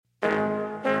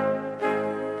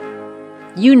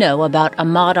You know about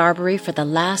Ahmaud Arbery for the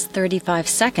last 35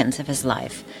 seconds of his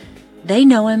life. They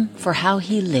know him for how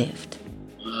he lived.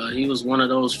 He was one of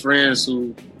those friends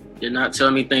who did not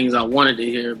tell me things I wanted to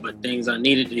hear, but things I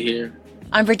needed to hear.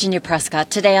 I'm Virginia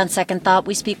Prescott. Today on Second Thought,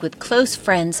 we speak with close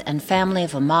friends and family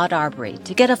of Ahmaud Arbery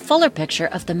to get a fuller picture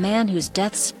of the man whose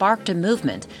death sparked a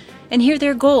movement and hear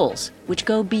their goals, which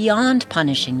go beyond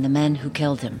punishing the men who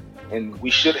killed him. And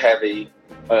we should have a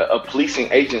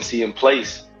policing agency in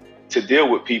place to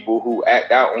deal with people who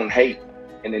act out on hate.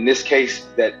 And in this case,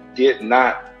 that did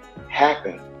not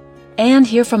happen. And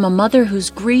hear from a mother whose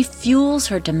grief fuels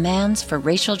her demands for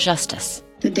racial justice.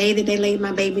 The day that they laid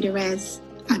my baby to rest,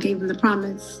 I gave them the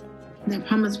promise. And that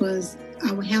promise was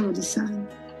I will handle the son.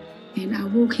 And I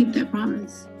will keep that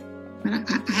promise. But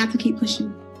I have to keep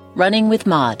pushing. Running with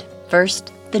Maude.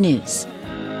 First, the news.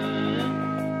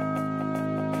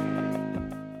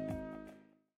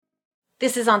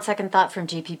 This is On Second Thought from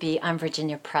GPB. I'm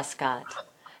Virginia Prescott.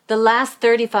 The last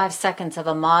 35 seconds of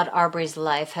Ahmaud Arbery's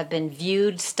life have been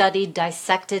viewed, studied,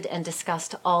 dissected, and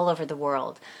discussed all over the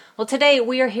world. Well, today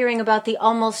we are hearing about the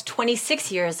almost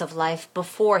 26 years of life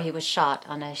before he was shot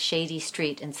on a shady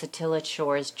street in Satilla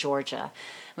Shores, Georgia.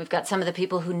 We've got some of the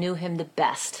people who knew him the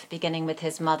best, beginning with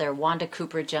his mother, Wanda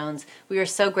Cooper Jones. We are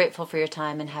so grateful for your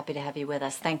time and happy to have you with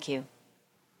us. Thank you.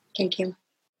 Thank you.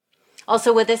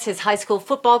 Also with us, his high school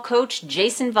football coach,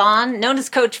 Jason Vaughn, known as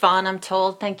Coach Vaughn, I'm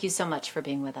told. Thank you so much for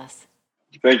being with us.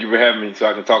 Thank you for having me so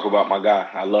I can talk about my guy.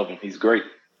 I love him. He's great.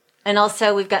 And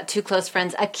also, we've got two close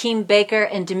friends, Akeem Baker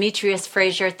and Demetrius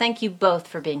Frazier. Thank you both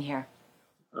for being here.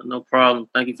 No problem.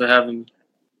 Thank you for having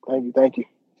me. Thank you.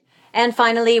 And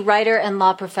finally, writer and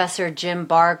law professor Jim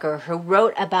Barger, who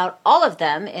wrote about all of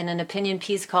them in an opinion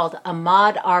piece called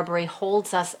Ahmaud Arbery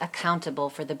Holds Us Accountable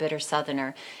for the Bitter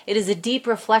Southerner. It is a deep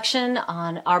reflection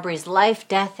on Arbery's life,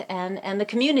 death, and the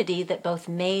community that both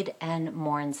made and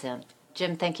mourns him.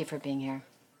 Jim, thank you for being here.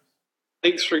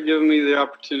 Thanks for giving me the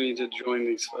opportunity to join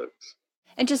these folks.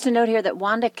 And just a note here that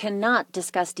Wanda cannot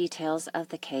discuss details of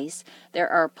the case. There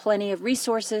are plenty of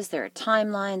resources, there are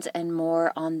timelines, and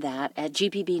more on that at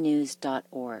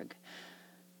gpbnews.org.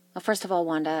 Well, first of all,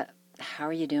 Wanda, how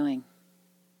are you doing?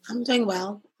 I'm doing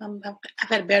well. I've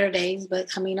had better days, but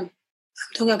I'm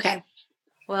doing okay.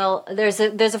 Well, there's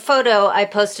a photo I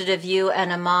posted of you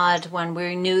and Ahmaud when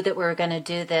we knew that we were going to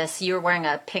do this. You were wearing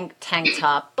a pink tank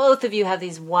top. Both of you have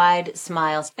these wide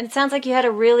smiles. And it sounds like you had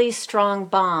a really strong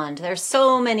bond. There's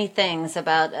so many things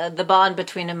about the bond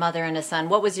between a mother and a son.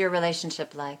 What was your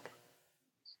relationship like?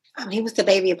 He was the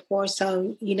baby, of course.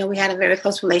 So, we had a very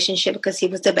close relationship because he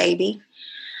was the baby.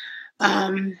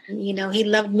 He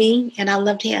loved me and I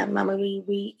loved him.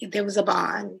 There was a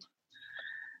bond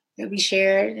that we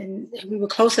shared, and we were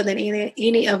closer than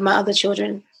any of my other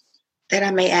children that I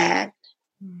may add.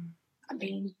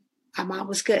 Our mom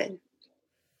was good.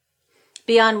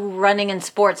 Beyond running and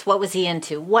sports, what was he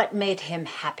into? What made him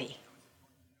happy?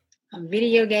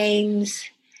 Video games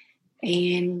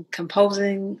and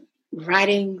composing,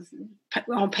 writing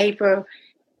on paper,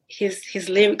 his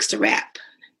lyrics to rap.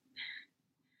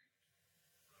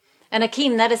 And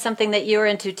Akeem, that is something that you're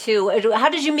into too. How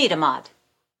did you meet Ahmaud?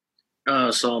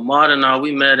 So Ahmaud and I,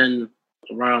 we met in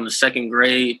around the second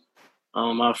grade.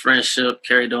 Our friendship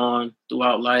carried on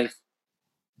throughout life.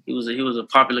 He was a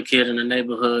popular kid in the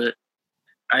neighborhood.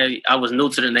 I was new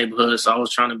to the neighborhood, so I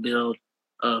was trying to build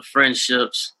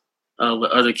friendships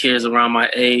with other kids around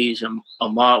my age.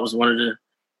 Ahmaud was one of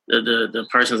the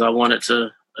persons I wanted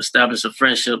to establish a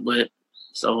friendship with.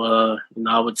 So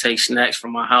I would take snacks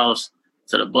from my house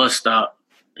to the bus stop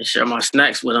and share my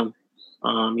snacks with him.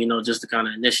 Just to kind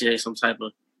of initiate some type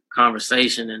of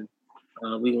conversation, and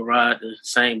we would ride the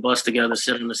same bus together,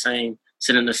 sit in the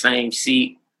same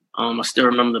seat. I still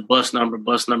remember the bus number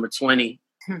 20,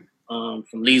 from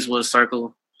Leeswood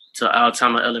Circle to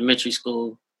Altama Elementary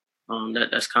School.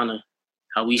 That's kind of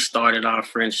how we started our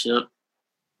friendship.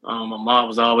 Ahmaud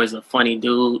was always a funny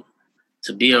dude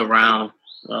to be around,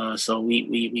 so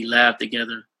we laughed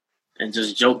together and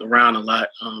just joked around a lot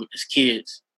as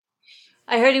kids.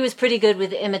 I heard he was pretty good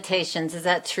with imitations. Is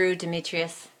that true,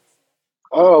 Demetrius?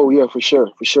 Oh, yeah, for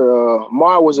sure.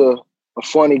 Mar was a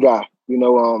funny guy. He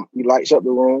lights up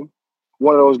the room.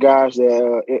 One of those guys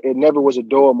that it never was a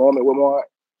dull moment with Mar.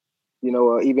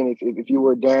 Even if you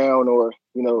were down or,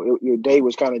 your day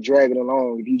was kind of dragging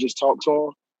along, if you just talk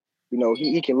to him,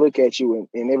 he can look at you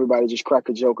and everybody just crack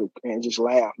a joke and just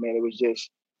laugh, man.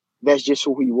 That's just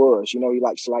who he was. He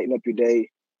likes to lighten up your day,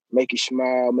 make you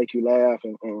smile, make you laugh,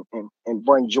 and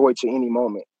bring joy to any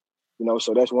moment.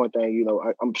 So that's one thing,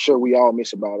 I'm sure we all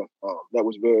miss about him.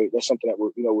 That's something that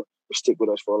will stick with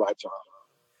us for a lifetime.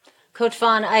 Coach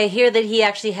Vaughn, I hear that he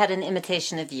actually had an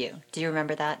imitation of you. Do you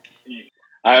remember that?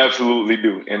 I absolutely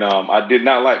do. And I did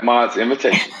not like Maud's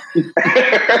imitation.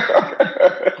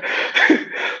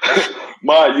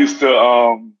 Maud used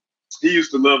to he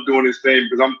used to love doing this thing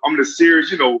because I'm the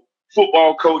serious,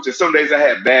 football coach, and some days I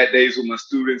had bad days with my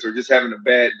students or just having a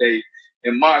bad day.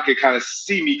 And Maud could kind of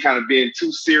see me kind of being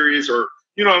too serious, or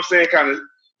you know what I'm saying, kind of,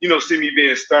 see me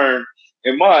being stern.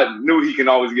 And Maud knew he can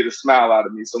always get a smile out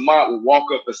of me. So Maud would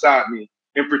walk up beside me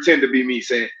and pretend to be me,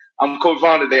 saying, "I'm Coach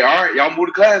Vaughn today. All right, y'all move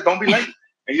to class. Don't be late."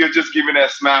 And he'll just give me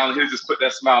that smile, and he'll just put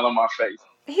that smile on my face.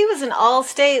 He was an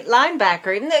all-state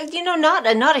linebacker,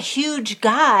 not a huge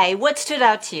guy. What stood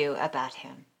out to you about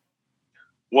him?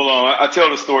 Well, I tell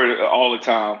the story all the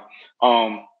time.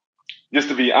 Just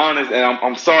to be honest, and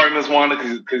I'm sorry, Miss Wanda,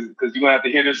 because you're gonna have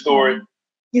to hear this story.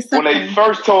 Mm-hmm. When they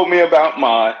first told me about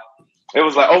Maud, it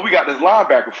was like, "Oh, we got this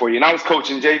linebacker for you," and I was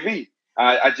coaching JV.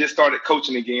 I just started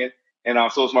coaching again, and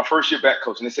so it's my first year back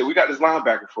coaching. They said, "We got this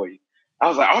linebacker for you." I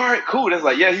was like, "All right, cool." That's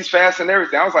like, "Yeah, he's fast and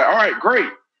everything." I was like, "All right, great."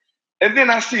 And then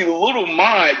I see little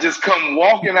Maud just come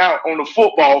walking out on the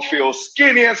football field,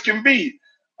 skinny as can be.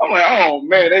 I'm like, "Oh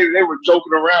man, they were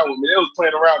joking around with me. They was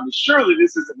playing around with me. Surely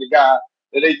this isn't the guy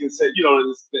that they can say,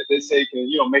 that they say can,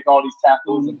 make all these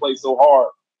tackles and play so hard."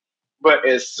 But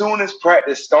as soon as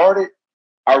practice started,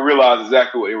 I realized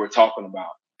exactly what they were talking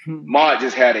about. Maud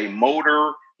just had a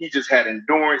motor. He just had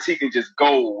endurance. He can just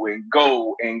go and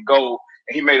go and go.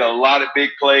 And he made a lot of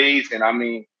big plays. And I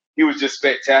mean, he was just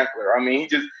spectacular. I mean,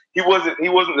 he wasn't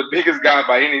the biggest guy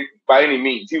by any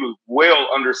means. He was well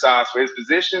undersized for his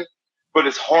position, but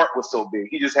his heart was so big.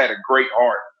 He just had a great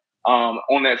heart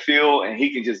on that field, and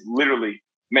he can just literally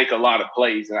make a lot of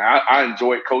plays. And I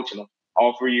enjoyed coaching him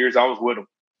all 3 years I was with him.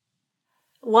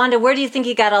 Wanda, where do you think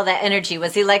he got all that energy?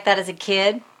 Was he like that as a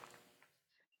kid?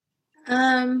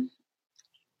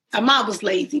 Ahmaud was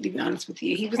lazy, to be honest with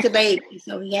you. He was a baby,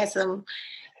 so he had some.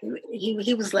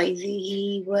 He was lazy.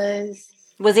 He was.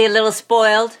 Was he a little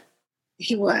spoiled?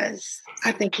 He was.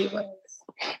 I think he was.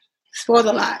 Spoiled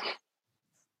a lot.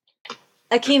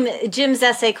 Akeem, Jim's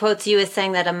essay quotes you as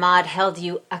saying that Ahmaud held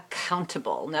you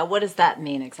accountable. Now, what does that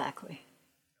mean exactly?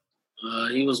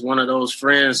 He was one of those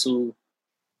friends who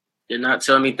did not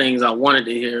tell me things I wanted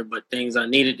to hear, but things I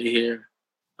needed to hear.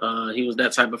 He was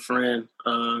that type of friend.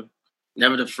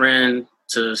 Never the friend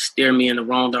to steer me in the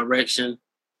wrong direction.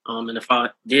 And if I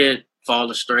did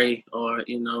fall astray or,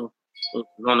 was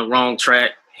on the wrong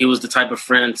track, he was the type of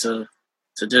friend to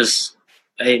just,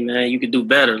 "Hey, man, you could do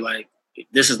better. Like,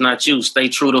 this is not you. Stay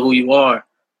true to who you are."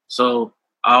 So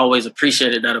I always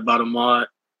appreciated that about Ahmaud,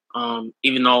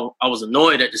 even though I was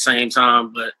annoyed at the same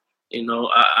time. But,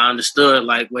 I understood,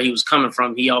 like, where he was coming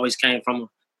from. He always came from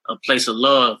a place of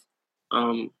love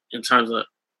in terms of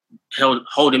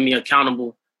holding me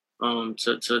accountable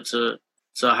to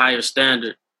a higher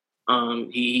standard.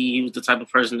 He was the type of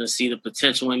person to see the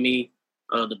potential in me,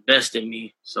 the best in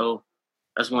me. So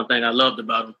that's one thing I loved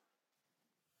about him.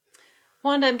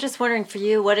 Wanda, I'm just wondering for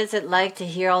you, what is it like to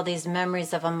hear all these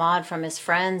memories of Ahmaud from his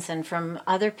friends and from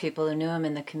other people who knew him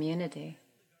in the community?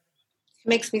 It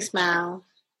makes me smile.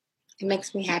 It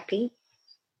makes me happy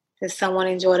that someone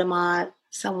enjoyed Ahmaud.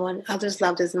 Others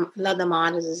loved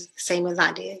Ahmaud as the same as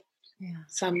I did. Yeah.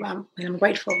 So I'm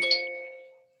grateful.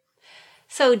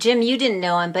 So, Jim, you didn't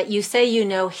know him, but you say you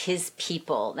know his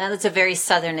people. Now, that's a very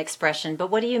Southern expression, but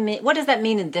what do you mean? What does that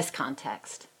mean in this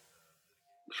context?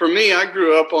 For me, I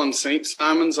grew up on St.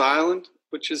 Simon's Island,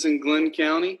 which is in Glenn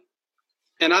County.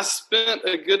 And I spent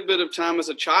a good bit of time as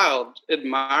a child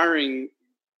admiring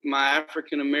my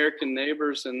African-American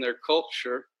neighbors and their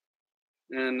culture.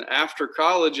 And after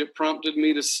college, it prompted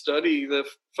me to study the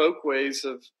folkways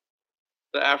of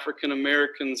the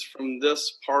African-Americans from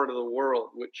this part of the world,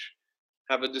 which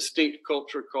have a distinct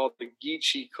culture called the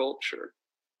Geechee culture.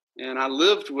 And I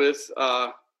lived with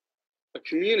a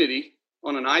community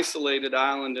on an isolated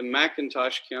island in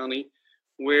McIntosh County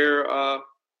where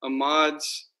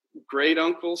Ahmaud's great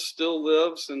uncle still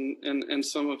lives and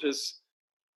some of his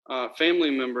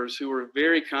family members who were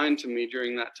very kind to me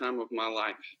during that time of my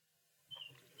life.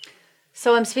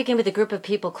 So I'm speaking with a group of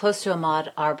people close to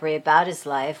Ahmaud Arbery about his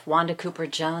life: Wanda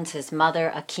Cooper-Jones, his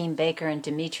mother, Akeem Baker, and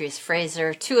Demetrius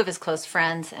Fraser, two of his close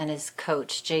friends, and his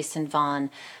coach, Jason Vaughn,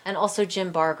 and also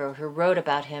Jim Barger, who wrote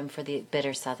about him for the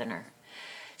Bitter Southerner.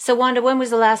 So, Wanda, when was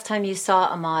the last time you saw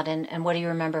Ahmaud, and what do you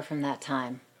remember from that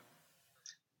time?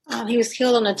 He was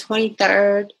killed on the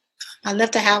 23rd. I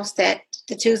left the house the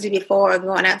Tuesday before,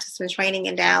 going out to some training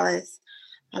in Dallas.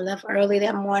 I left early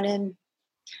that morning.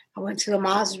 I went to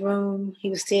Ahmaud's room. He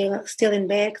was still in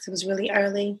bed because it was really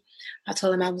early. I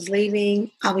told him I was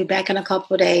leaving. I'll be back in a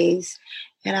couple of days.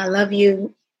 And I love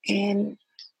you. And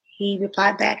he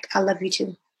replied back, I love you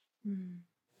too.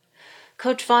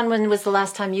 Coach Vaughn, when was the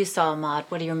last time you saw Ahmaud?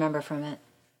 What do you remember from it?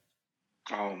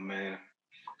 Oh man,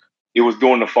 it was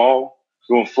during the fall,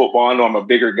 doing football. I know I'm a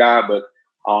bigger guy, but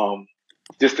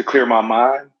just to clear my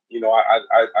mind,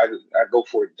 I go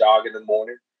for a jog in the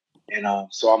morning, and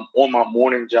so I'm on my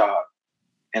morning jog,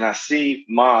 and I see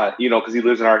Ahmaud, because he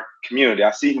lives in our community.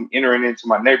 I see him entering into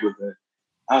my neighborhood.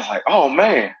 I was like, oh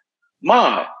man,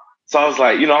 Ahmaud. So I was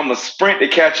like, I'm going to sprint to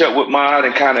catch up with Ahmaud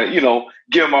and kind of,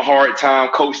 give him a hard time,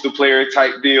 coach the player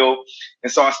type deal.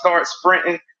 And so I start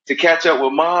sprinting to catch up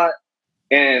with Ahmaud.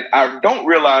 And I don't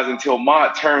realize until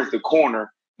Ahmaud turns the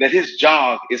corner that his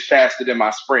jog is faster than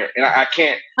my sprint. And I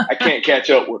can't catch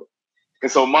up with him.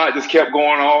 And so Ahmaud just kept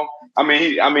going on.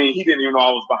 He didn't even know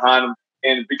I was behind him.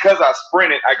 And because I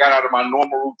sprinted, I got out of my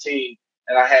normal routine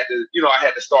and I had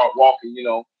to start walking,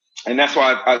 And that's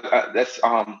why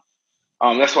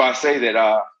that's why I say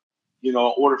that in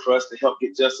order for us to help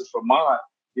get justice for Ahmaud,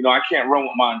 I can't run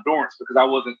with my endurance because I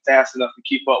wasn't fast enough to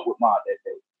keep up with Ahmaud that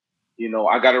day.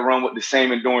 I got to run with the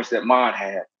same endurance that Ahmaud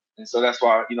had, and so that's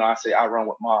why I say I run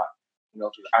with Ahmaud.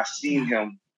 I seen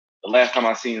him the last time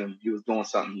I seen him, he was doing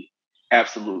something he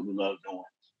absolutely loved doing.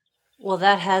 Well,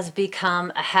 that has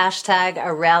become a hashtag,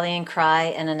 a rallying cry,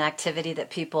 and an activity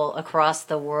that people across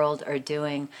the world are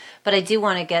doing. But I do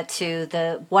want to get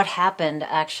to what happened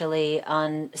actually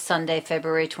on Sunday,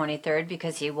 February 23rd,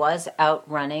 because he was out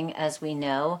running, as we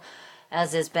know,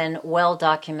 as has been well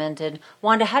documented.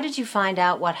 Wanda, how did you find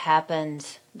out what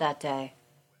happened that day?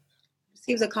 I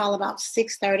received a call about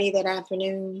 6:30 that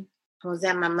afternoon. I was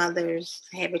at my mother's.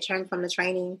 I had returned from the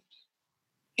training.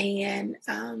 And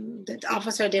the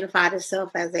officer identified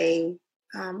himself as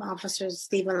Officer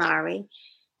Stephen Lowry.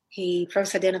 He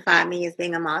first identified me as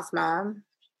being Ahmaud's mom.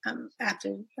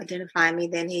 After identifying me,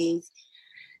 then he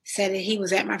said that he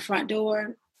was at my front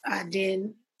door. I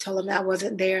then told him that I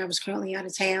wasn't there. I was currently out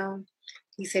of town.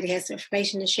 He said he had some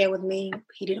information to share with me.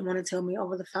 He didn't want to tell me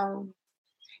over the phone.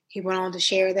 He went on to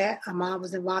share that Ahmaud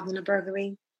was involved in a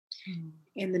burglary.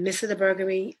 In the midst of the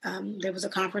burglary, there was a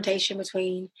confrontation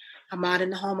between Ahmaud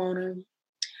and the homeowner.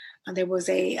 There was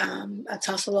a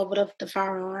tussle over the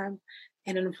firearm,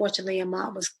 and unfortunately,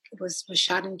 Ahmaud was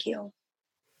shot and killed.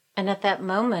 And at that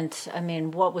moment,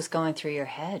 what was going through your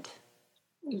head?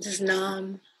 Just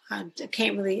numb. I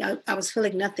can't really. I was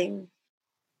feeling nothing.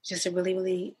 Just a really,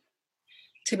 really.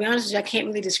 To be honest with you, I can't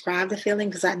really describe the feeling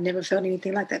because I'd never felt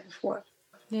anything like that before.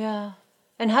 Yeah.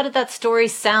 And how did that story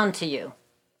sound to you?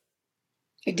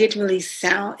 It didn't really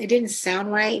sound. It didn't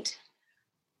sound right.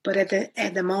 But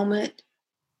at the moment,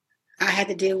 I had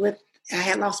to deal with. I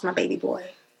had lost my baby boy.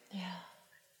 Yeah.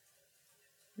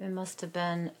 It must have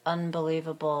been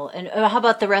unbelievable. And how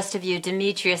about the rest of you,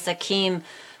 Demetrius, Akeem,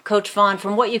 Coach Vaughn?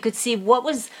 From what you could see, what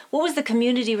was the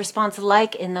community response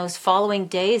like in those following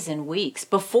days and weeks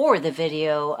before the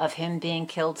video of him being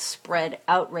killed spread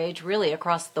outrage really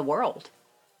across the world?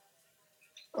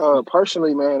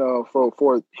 Personally, man,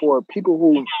 for people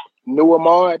who knew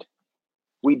Ahmaud,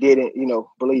 we didn't,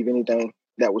 believe anything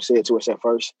that was said to us at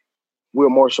first. We were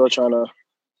more so trying to,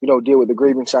 deal with the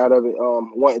grieving side of it,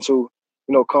 wanting to,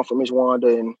 comfort Miss Wanda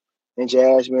and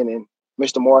Jasmine and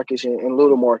Mr. Marcus and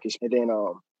Little Marcus. And then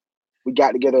we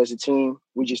got together as a team.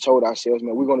 We just told ourselves,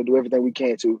 man, we're going to do everything we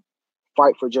can to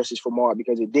fight for justice for Ahmaud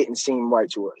because it didn't seem right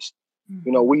to us.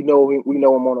 Mm-hmm. We know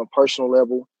him on a personal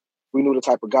level. We knew the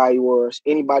type of guy he was.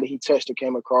 Anybody he touched or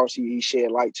came across, he shed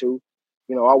light to.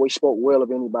 Always spoke well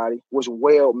of anybody, was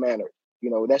well-mannered.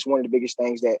 That's one of the biggest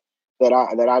things that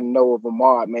I know of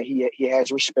Ahmaud, man. He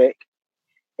has respect.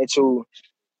 And to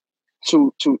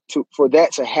for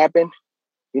that to happen,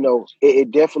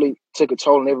 it definitely took a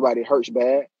toll on everybody. It hurts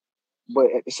bad.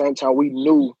 But at the same time, we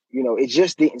knew, it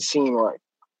just didn't seem right.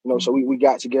 So we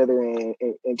got together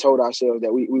and told ourselves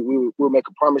that we'll make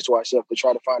a promise to ourselves to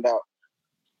try to find out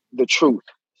the truth.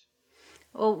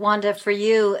 Well, Wanda, for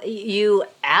you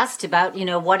asked about,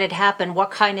 what had happened.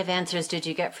 What kind of answers did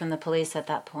you get from the police at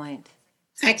that point?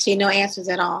 Actually, no answers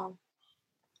at all.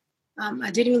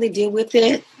 I didn't really deal with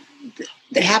it.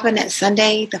 That happened that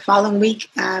Sunday. The following week,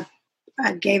 I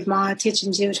gave my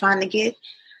attention to trying to get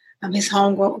his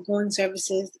homegoing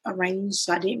services arranged,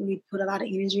 so I didn't really put a lot of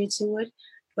energy into it.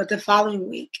 But the following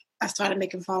week, I started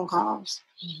making phone calls.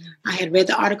 Mm-hmm. I had read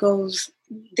the articles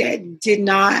that did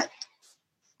not.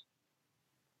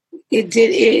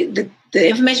 The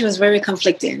information was very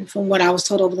conflicting from what I was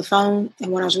told over the phone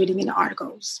and what I was reading in the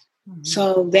articles. Mm-hmm.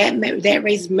 So that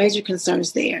raised major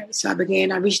concerns there. So I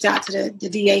reached out to the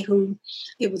DA who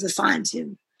it was assigned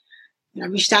to. And I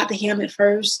reached out to him at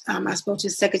first. I spoke to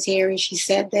his secretary. She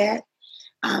said that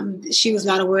she was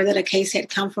not aware that a case had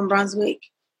come from Brunswick.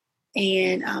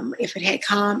 And if it had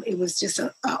come, it was just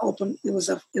a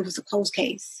closed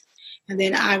case. And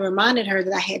then I reminded her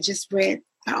that I had just read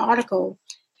an article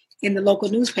in the local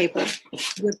newspaper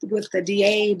with the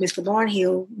DA, Mr.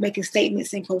 Barnhill, making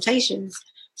statements and quotations.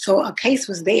 So a case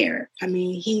was there. I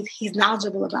mean, he's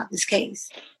knowledgeable about this case.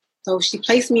 So she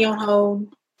placed me on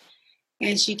hold,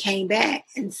 and she came back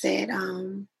and said,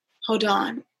 hold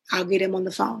on, I'll get him on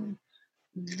the phone.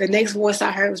 The next voice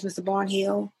I heard was Mr.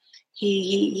 Barnhill.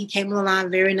 He came on the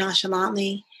line very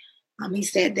nonchalantly. He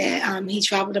said that he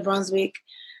traveled to Brunswick.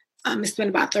 He spent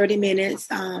about 30 minutes.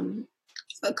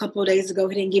 A couple of days ago,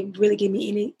 he didn't really give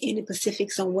me any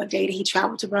specifics on what day that he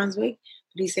traveled to Brunswick.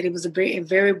 But he said it was a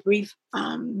very brief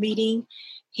meeting.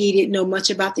 He didn't know much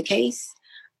about the case.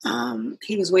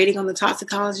 He was waiting on the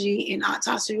toxicology and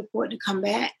autopsy report to come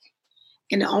back.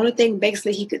 And the only thing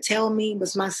basically he could tell me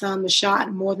was my son was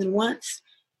shot more than once,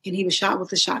 and he was shot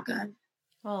with a shotgun.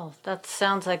 Oh, that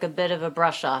sounds like a bit of a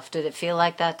brush off. Did it feel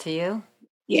like that to you?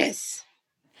 Yes.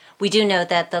 We do know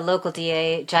that the local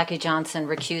DA, Jackie Johnson,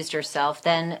 recused herself.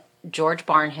 Then George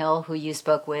Barnhill, who you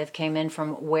spoke with, came in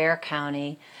from Ware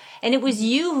County. And it was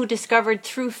you who discovered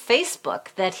through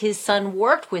Facebook that his son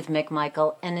worked with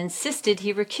McMichael and insisted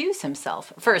he recuse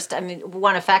himself. First, I mean, we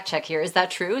want to fact check here. Is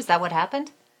that true? Is that what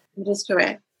happened? That is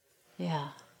correct. Yeah.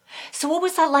 So what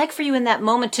was that like for you in that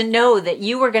moment to know that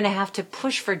you were going to have to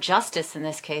push for justice in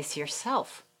this case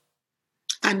yourself?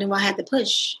 I knew I had to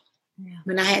push. Yeah.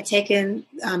 When I had taken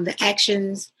the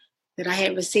actions that I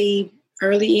had received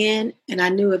early in, and I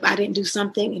knew if I didn't do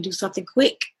something and do something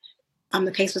quick,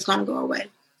 the case was going to go away.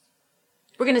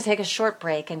 We're going to take a short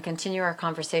break and continue our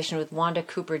conversation with Wanda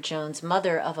Cooper Jones,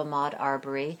 mother of Ahmaud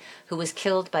Arbery, who was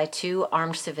killed by 2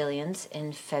 armed civilians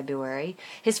in February.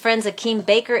 His friends Akeem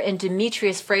Baker and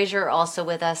Demetrius Frazier are also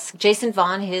with us. Jason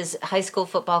Vaughn, his high school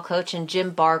football coach, and Jim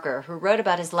Barger, who wrote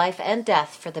about his life and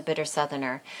death for the Bitter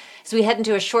Southerner. As we head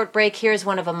into a short break, here's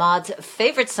one of Ahmaud's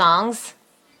favorite songs.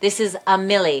 This is A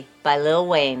Milli by Lil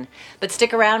Wayne. But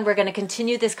stick around, we're going to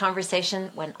continue this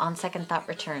conversation when On Second Thought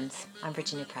returns. I'm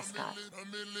Virginia Prescott.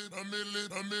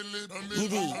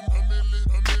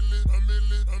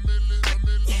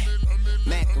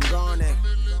 Mac, I'm gone now.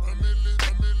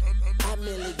 A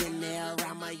millionaire,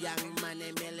 I'm a young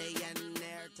money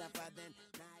millionaire, tougher than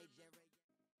Nigeria.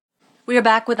 We are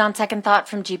back with On Second Thought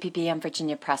from GPB. I'm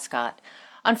Virginia Prescott.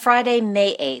 On Friday,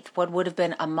 May 8th, what would have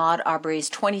been Ahmaud Arbery's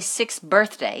 26th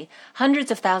birthday, hundreds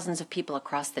of thousands of people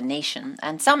across the nation,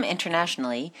 and some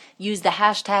internationally, used the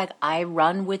hashtag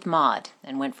 #IRunWithMaud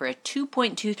and went for a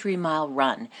 2.23-mile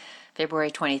run,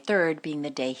 February 23rd being the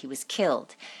day he was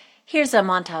killed. Here's a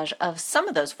montage of some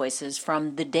of those voices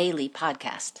from the Daily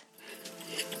podcast.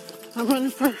 I'm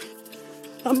running for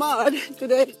Ahmaud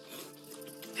today.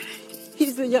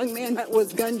 He's the young man that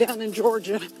was gunned down in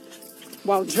Georgia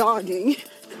while jogging.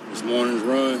 This morning's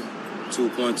run,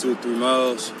 2.23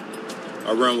 miles.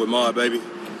 I run with Ahmaud, baby.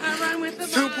 I run with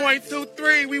Ahmaud.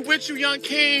 2.23, we with you, young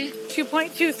king.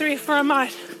 2.23 for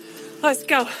Ahmaud. Let's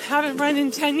go. Haven't run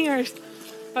in 10 years,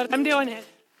 but I'm doing it.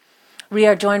 We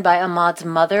are joined by Ahmaud's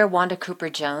mother, Wanda Cooper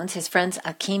Jones, his friends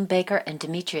Akeem Baker and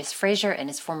Demetrius Frazier, and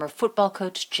his former football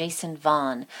coach, Jason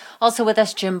Vaughn. Also with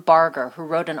us, Jim Barger, who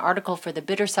wrote an article for the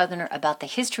Bitter Southerner about the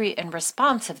history and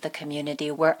response of the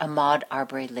community where Ahmaud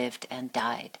Arbery lived and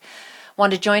died.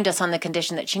 Wanda joined us on the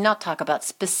condition that she not talk about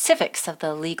specifics of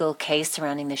the legal case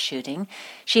surrounding the shooting.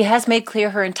 She has made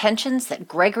clear her intentions that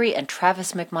Gregory and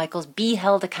Travis McMichaels be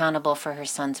held accountable for her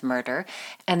son's murder,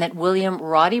 and that William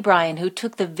Roddy Bryan, who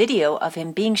took the video of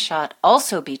him being shot,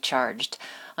 also be charged.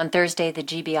 On Thursday, the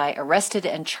GBI arrested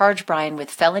and charged Bryan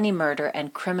with felony murder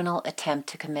and criminal attempt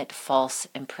to commit false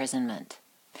imprisonment.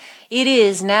 It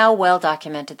is now well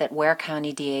documented that Ware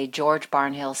County DA George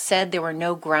Barnhill said there were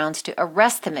no grounds to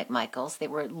arrest the McMichaels. They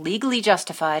were legally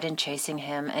justified in chasing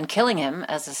him and killing him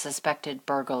as a suspected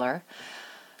burglar.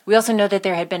 We also know that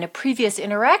there had been a previous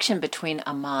interaction between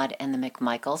Ahmaud and the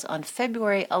McMichaels on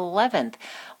February 11th.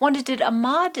 Wanda, did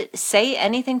Ahmaud say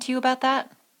anything to you about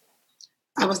that?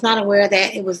 I was not aware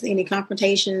that it was any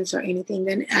confrontations or anything.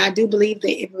 And I do believe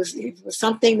that it was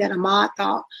something that Ahmaud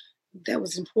thought that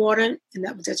was important and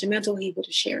that was detrimental, he would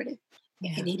have shared it.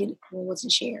 Yeah. And he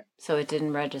wasn't shared. So it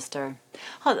didn't register.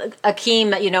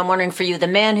 Akeem, I'm wondering for you, the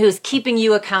man who's keeping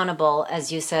you accountable,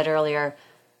 as you said earlier,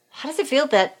 how does it feel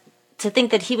to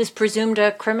think that he was presumed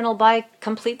a criminal by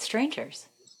complete strangers?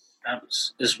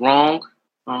 It's wrong.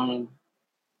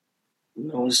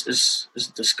 It's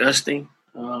disgusting.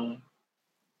 I'm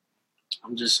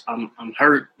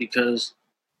hurt because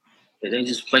they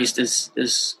just placed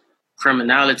this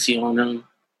criminality on them,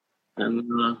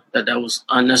 and that was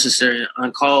unnecessary,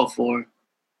 uncalled for.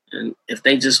 And if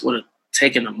they just would have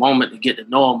taken a moment to get to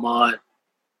know Ahmaud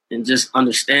and just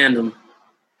understand him,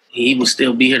 he would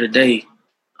still be here today,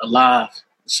 alive,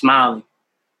 smiling.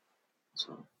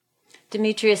 So.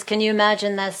 Demetrius, can you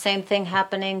imagine that same thing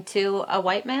happening to a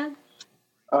white man?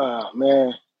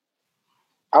 Man,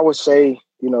 I would say,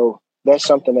 that's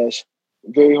something that's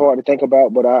very hard to think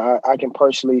about, but I can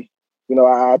personally,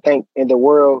 I think in the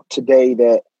world today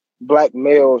that Black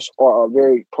males are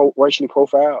very racially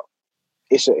profiled.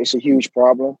 It's a huge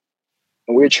problem.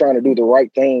 And we're trying to do the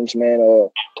right things, man,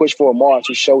 push for a march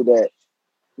to show that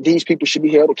these people should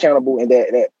be held accountable and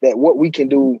that what we can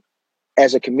do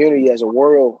as a community, as a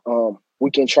world,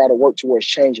 we can try to work towards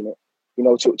changing it,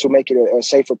 to make it a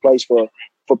safer place for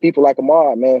people like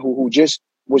Ahmaud, man, who just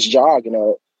was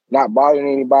jogging, not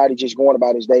bothering anybody, just going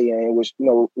about his day, and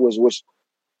was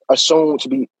assumed to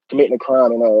be committing a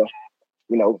crime and,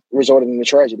 resulting in a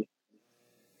tragedy.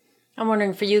 I'm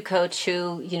wondering for you, Coach,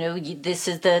 who, this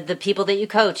is the people that you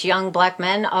coach, young Black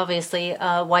men, obviously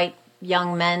white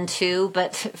young men too,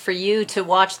 but for you to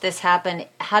watch this happen,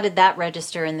 how did that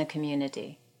register in the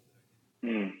community?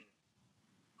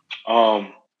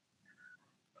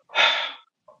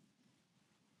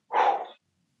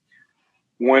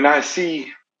 When I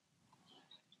see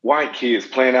white kids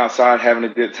playing outside, having a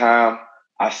good time,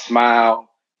 I smile.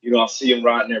 I see them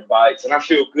riding their bikes, and I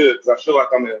feel good because I feel like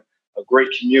I'm in a great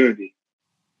community.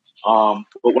 But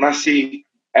when I see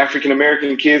African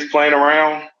American kids playing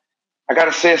around, I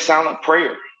gotta say a silent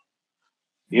prayer.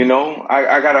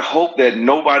 I gotta hope that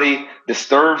nobody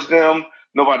disturbs them,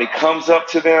 nobody comes up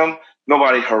to them,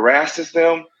 nobody harasses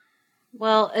them.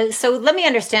 Well, so let me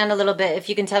understand a little bit, if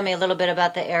you can tell me a little bit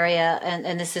about the area,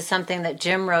 and this is something that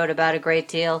Jim wrote about a great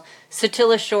deal.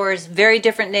 Satilla Shores, very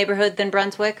different neighborhood than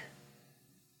Brunswick?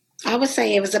 I would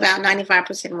say it was about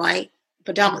 95% white,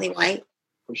 predominantly white.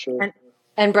 For sure.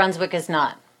 And Brunswick is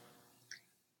not.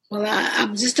 Well,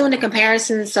 I'm just doing a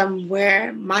comparison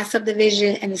somewhere, my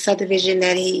subdivision and the subdivision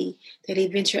that he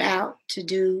ventured out to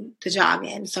do the job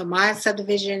in. So my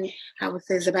subdivision, I would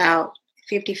say, is about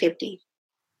 50-50,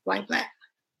 white, Black.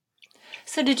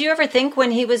 So did you ever think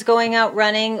when he was going out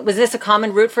running, was this a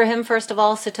common route for him, first of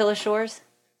all, Satilla Shores?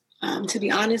 To be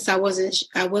honest, I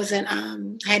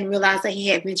hadn't realized that he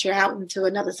had ventured out into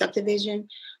another subdivision,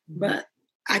 but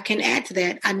I can add to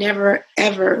that. I never,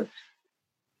 ever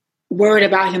worried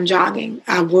about him jogging.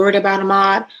 I worried about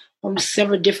Ahmaud on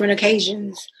several different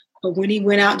occasions, but when he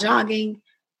went out jogging,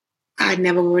 I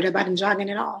never worried about him jogging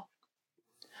at all.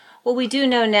 Well, we do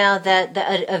know now that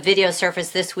a video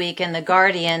surfaced this week in The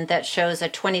Guardian that shows a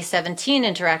 2017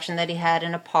 interaction that he had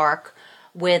in a park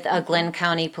with a Glenn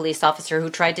County police officer who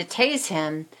tried to tase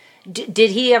him.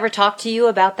 Did he ever talk to you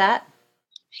about that?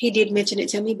 He did mention it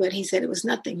to me, but he said it was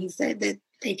nothing. He said that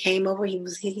they came over. He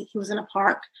was in a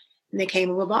park, and they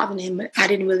came over bothering him. But I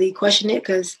didn't really question it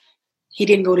because he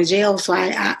didn't go to jail, so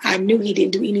I knew he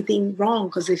didn't do anything wrong,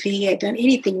 because if he had done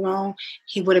anything wrong,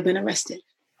 he would have been arrested.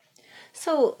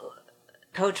 So,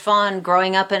 Coach Vaughn,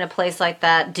 growing up in a place like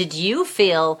that, did you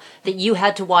feel that you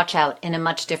had to watch out in a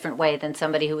much different way than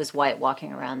somebody who was white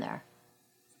walking around there?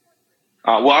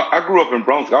 Well, I grew up in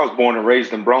Brunswick. I was born and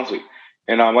raised in Brunswick.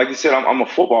 And like you said, I'm a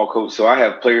football coach, so I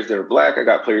have players that are Black. I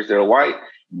got players that are white.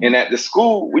 And at the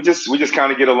school, we just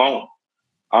kind of get along.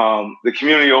 The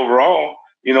community overall,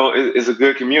 is a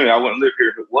good community. I wouldn't live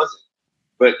here if it wasn't.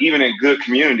 But even in good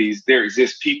communities, there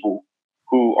exist people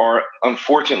who are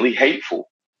unfortunately hateful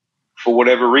for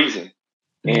whatever reason.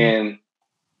 And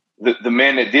the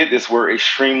men that did this were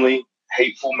extremely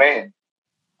hateful men.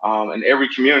 And every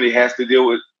community has to deal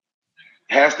with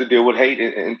hate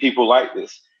and people like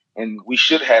this. And we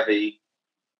should have a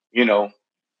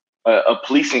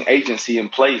policing agency in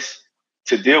place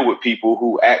to deal with people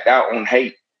who act out on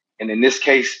hate. And in this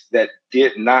case, that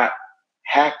did not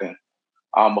happen.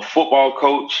 A football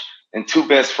coach and two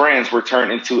best friends were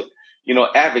turned into,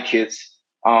 advocates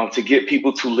to get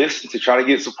people to listen, to try to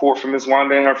get support from Miss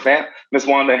Wanda and her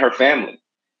family.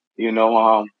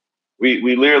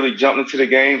 We literally jumped into the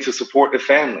game to support the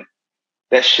family.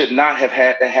 That should not have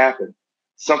had to happen.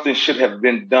 Something should have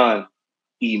been done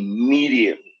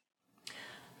immediately.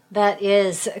 That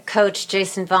is Coach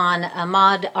Jason Vaughn,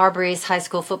 Ahmaud Arbery's high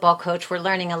school football coach. We're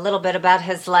learning a little bit about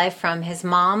his life from his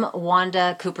mom,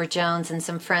 Wanda Cooper-Jones, and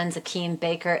some friends, Akeem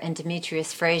Baker and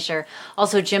Demetrius Frazier.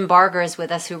 Also, Jim Barger is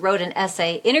with us, who wrote an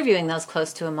essay interviewing those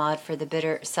close to Ahmaud for The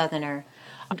Bitter Southerner.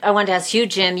 I wanted to ask you,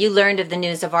 Jim, you learned of the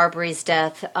news of Arbery's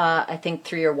death, I think,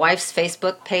 through your wife's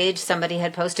Facebook page. Somebody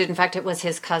had posted, in fact, it was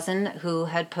his cousin who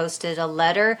had posted a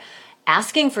letter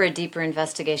asking for a deeper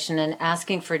investigation and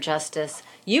asking for justice.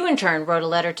 You, in turn, wrote a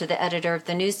letter to the editor of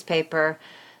the newspaper.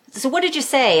 So what did you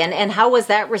say, and how was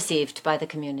that received by the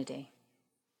community?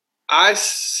 I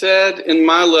said in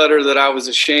my letter that I was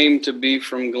ashamed to be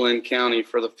from Glenn County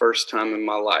for the first time in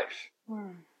my life.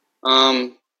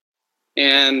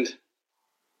 And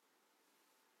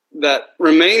that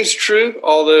remains true,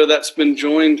 although that's been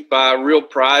joined by real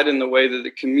pride in the way that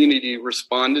the community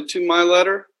responded to my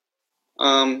letter,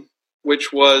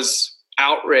 which was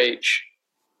outrage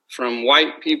from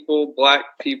white people,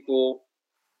 black people,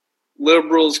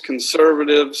 liberals,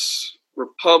 conservatives,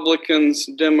 Republicans,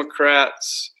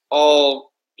 Democrats,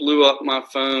 all blew up my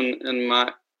phone and my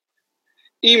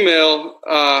email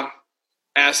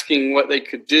asking what they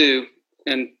could do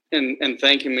and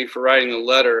thanking me for writing the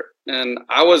letter. And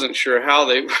I wasn't sure how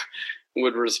they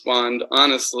would respond,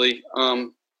 honestly,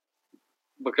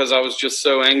 because I was just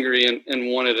so angry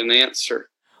and wanted an answer.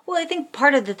 Well, I think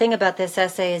part of the thing about this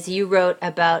essay is you wrote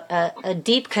about a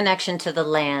deep connection to the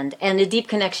land and a deep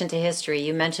connection to history.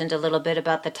 You mentioned a little bit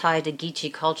about the tie to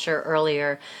Geechee culture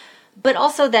earlier, but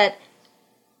also that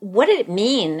what did it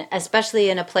mean, especially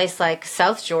in a place like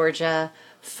South Georgia,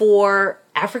 for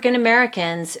African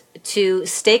Americans to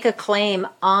stake a claim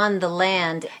on the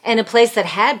land in a place that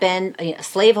had been a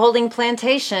slaveholding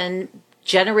plantation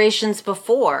generations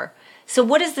before? So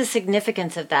what is the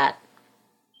significance of that?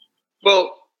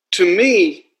 Well, to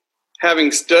me,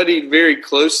 having studied very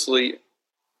closely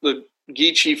the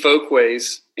Geechee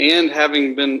folkways and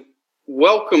having been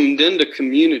welcomed into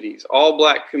communities, all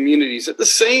black communities, at the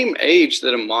same age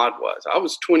that Ahmaud was. I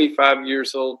was 25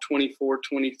 years old, 24,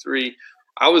 23.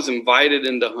 I was invited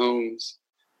into homes.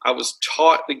 I was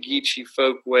taught the Geechee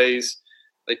folkways.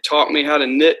 They taught me how to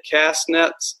knit cast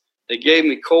nets. They gave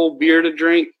me cold beer to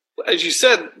drink. As you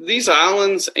said, these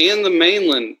islands and the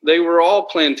mainland, they were all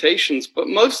plantations, but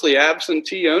mostly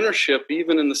absentee ownership,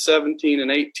 even in the 17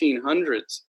 and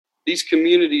 1800s. These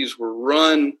communities were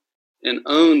run and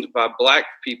owned by black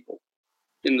people,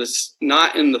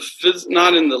 not in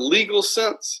the legal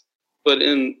sense, but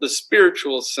in the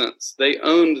spiritual sense. They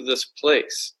owned this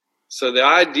place. So the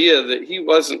idea that he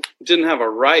didn't have a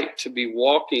right to be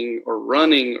walking or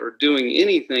running or doing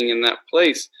anything in that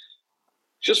place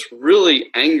just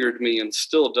really angered me and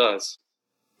still does.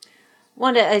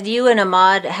 Wanda, have you and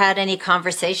Ahmaud had any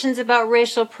conversations about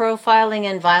racial profiling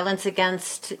and violence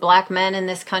against black men in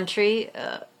this country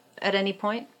at any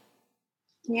point?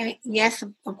 Yeah, yes,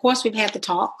 of course we've had to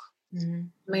talk. Mm-hmm.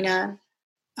 I mean,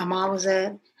 Ahmaud was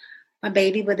my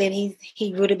baby, but then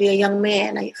he grew to be a young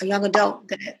man, a young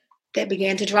adult that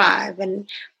began to drive. And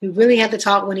we really had to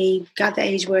talk when he got the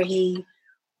age where he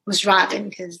was driving,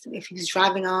 because if he was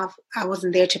driving off, I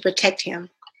wasn't there to protect him.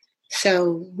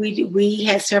 So we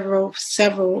had several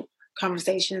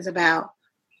conversations about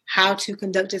how to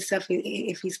conduct himself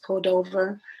if he's pulled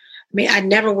over. I mean, I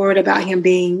never worried about him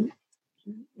being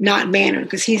not mannered,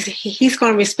 because he's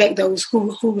going to respect those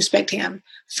who respect him.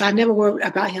 So I never worried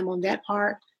about him on that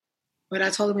part. But I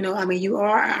told him, I mean, you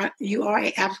are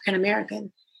an African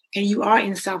American, and you are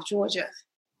in South Georgia,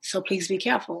 so please be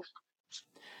careful.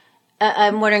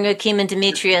 I'm wondering, Akeem and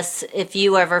Demetrius, if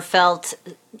you ever felt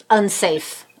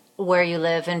unsafe where you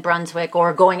live in Brunswick,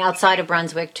 or going outside of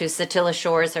Brunswick to Satilla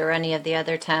Shores or any of the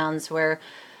other towns where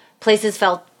places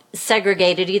felt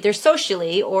segregated either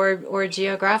socially or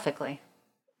geographically.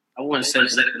 I wouldn't say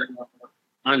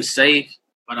unsafe,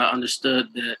 but I understood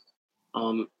that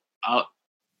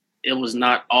it was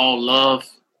not all love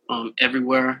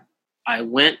everywhere I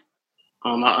went.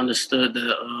 I understood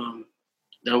that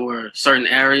there were certain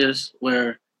areas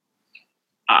where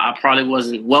I probably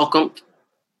wasn't welcomed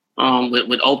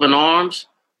with open arms,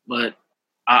 but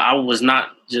I was not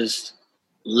just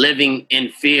living in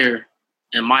fear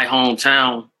in my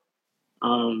hometown.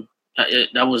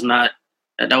 That was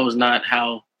not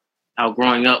how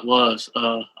growing up was.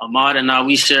 Ahmaud and I,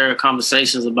 we share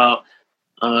conversations about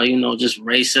just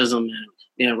racism and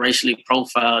being racially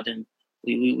profiled, and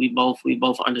we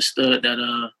both understood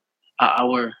that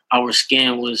our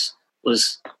skin was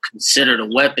considered a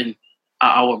weapon.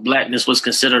 Our blackness was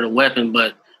considered a weapon,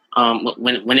 but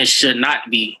when it should not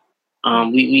be.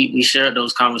 We shared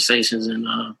those conversations,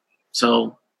 and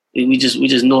so we just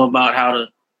knew about how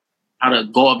to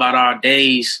go about our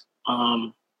days,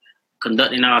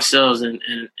 conducting ourselves in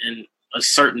a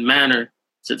certain manner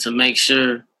to make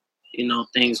sure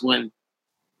things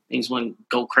wouldn't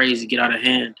go crazy, get out of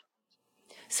hand.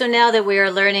 So now that we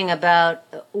are learning about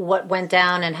what went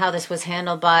down and how this was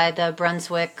handled by the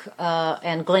Brunswick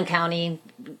and Glenn County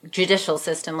judicial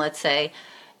system, let's say,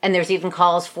 and there's even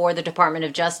calls for the Department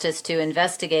of Justice to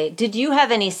investigate, did you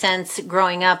have any sense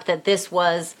growing up that this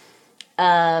was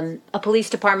a police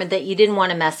department that you didn't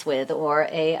want to mess with, or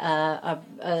a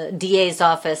DA's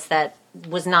office that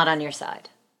was not on your side?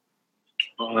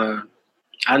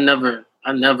 I never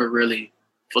I never really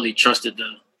fully trusted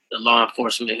the law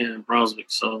enforcement here in Brunswick.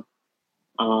 So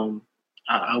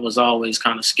I was always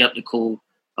kind of skeptical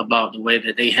about the way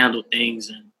that they handled things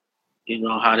and, you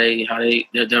know, how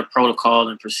their protocol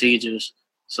and procedures.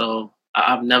 So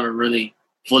I've never really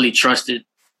fully trusted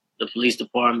the police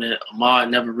department. Ahmaud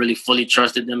never really fully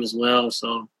trusted them as well.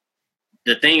 So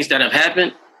the things that have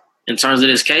happened in terms of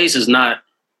this case is not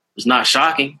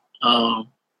shocking.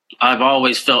 I've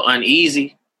always felt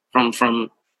uneasy from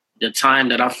the time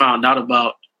that I found out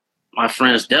about my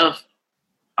friend's death.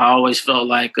 I always felt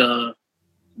like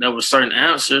there were certain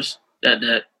answers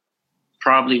that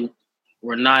probably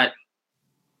were not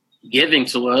giving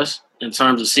to us in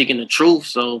terms of seeking the truth.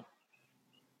 So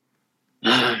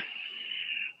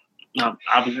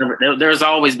there's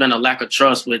always been a lack of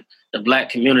trust with the Black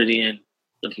community and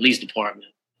the police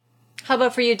department. How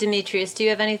about for you, Demetrius? Do you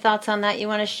have any thoughts on that you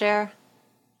want to share?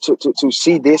 To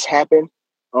see this happen,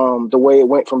 the way it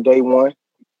went from day one,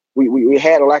 we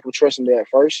had a lack of trust in there at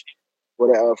first, but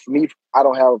for me, I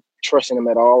don't have trust in them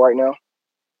at all right now,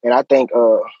 and I think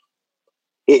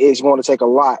it is going to take a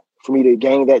lot for me to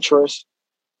gain that trust.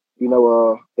 You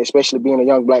know, especially being a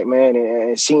young Black man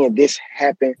and seeing this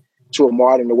happen to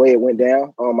Ahmaud and the way it went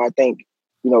down. I think,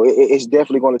 you know, it's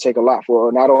definitely going to take a lot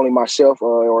for not only myself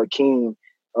or Keem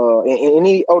and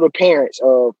any other parents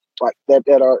like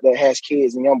that has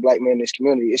kids and young Black men in this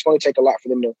community. It's going to take a lot for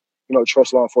them to, you know,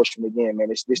 trust law enforcement again, man.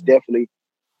 This is definitely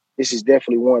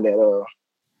one that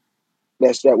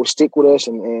will stick with us,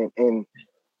 and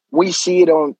we see it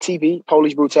on TV,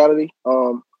 police brutality.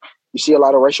 You see a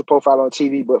lot of racial profile on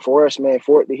TV, but for us, man,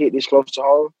 for it to hit this close to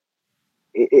home,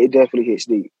 it definitely hits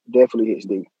deep. Definitely hits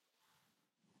deep.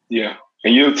 Yeah.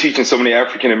 And you're teaching so many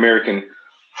African-American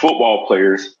football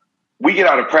players. We get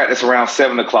out of practice around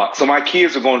 7 o'clock. So my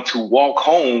kids are going to walk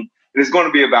home, and it's going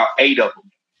to be about 8 of them.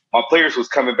 My players was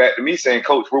coming back to me saying,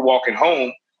 Coach, we're walking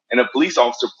home. And a police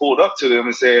officer pulled up to them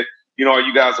and said, you know, are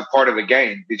you guys a part of the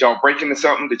game? Did y'all break into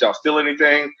something? Did y'all steal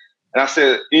anything? And I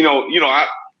said,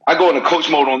 I go into coach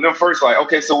mode on them first, like,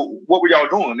 okay, so what were y'all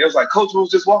doing? They was like, Coach, we was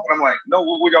just walking. I'm like, no,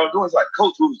 what were y'all doing? It's like,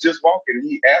 Coach, we was just walking. And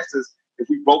he asked us if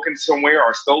we broke into somewhere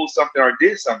or stole something or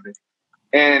did something.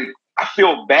 And I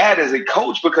feel bad as a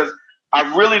coach because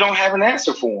I really don't have an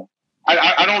answer for them.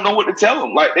 I don't know what to tell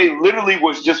them. Like, they literally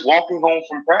was just walking home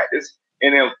from practice,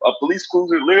 and a police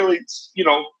cruiser literally, you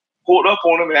know, pulled up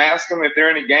on them and asked them if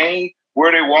they're in a game, where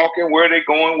are they walking, where are they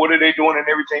going, what are they doing, and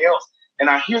everything else. And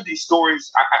I hear these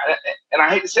stories, and I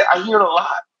hate to say it, I hear it a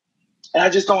lot. And I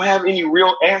just don't have any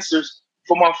real answers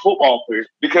for my football players.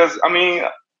 Because, what am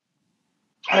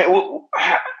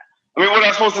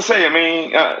I supposed to say?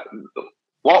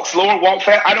 Walk slower, walk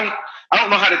fast. I don't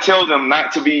know how to tell them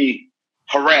not to be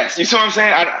harassed. You see what I'm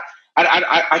saying?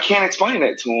 I can't explain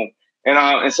that to them.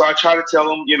 And so I try to tell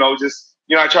them,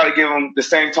 I try to give them the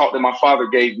same talk that my father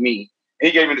gave me. And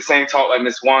he gave me the same talk like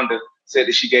Miss Wanda said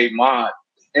that she gave Ahmaud.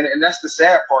 And that's the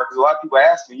sad part, because a lot of people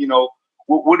ask me,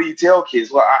 what do you tell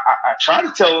kids? Well, I try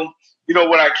to tell them,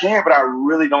 what I can, but I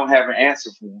really don't have an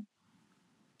answer for them.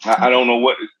 I don't know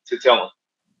what to tell them.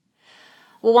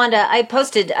 Well, Wanda, I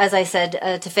posted, as I said,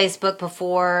 to Facebook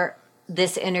before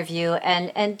this interview,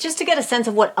 and just to get a sense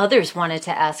of what others wanted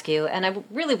to ask you. And I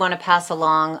really want to pass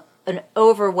along an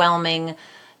overwhelming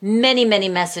many, many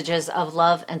messages of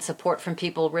love and support from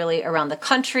people really around the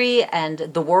country and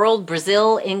the world,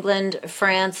 Brazil, England,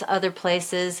 France, other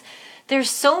places.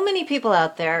 There's so many people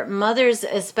out there, mothers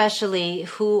especially,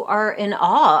 who are in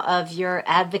awe of your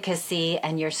advocacy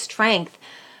and your strength,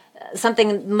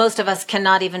 something most of us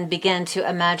cannot even begin to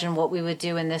imagine what we would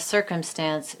do in this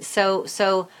circumstance.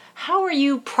 So how are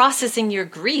you processing your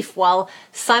grief while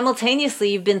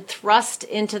simultaneously you've been thrust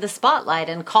into the spotlight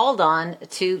and called on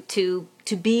to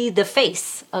be the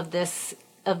face of this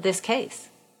case?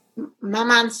 My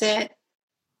mindset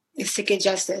is to get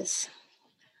justice.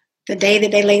 The day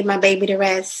that they laid my baby to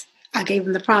rest, I gave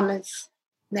them the promise.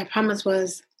 And that promise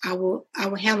was I will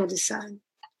handle this son,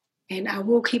 and I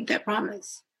will keep that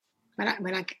promise. But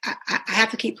I have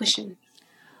to keep pushing.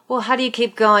 Well, how do you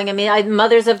keep going? I mean,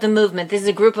 Mothers of the Movement, this is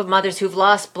a group of mothers who've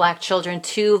lost Black children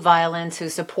to violence, who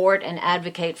support and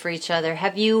advocate for each other.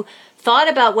 Have you thought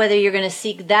about whether you're going to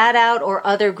seek that out or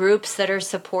other groups that are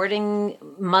supporting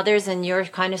mothers in your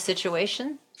kind of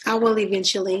situation? I will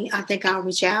eventually. I think I'll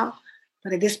reach out.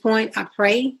 But at this point, I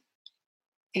pray,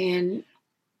 and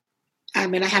I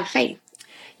have faith.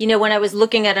 When I was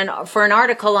looking at for an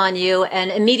article on you,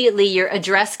 and immediately your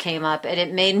address came up, and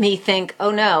it made me think, oh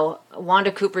no,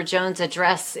 Wanda Cooper Jones'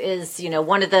 address is,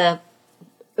 it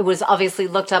was obviously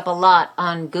looked up a lot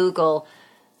on Google.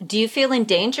 Do you feel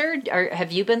endangered, or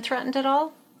have you been threatened at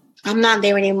all? I'm not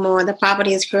there anymore. The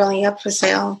property is currently up for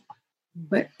sale.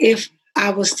 But if I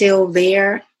was still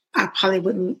there, I probably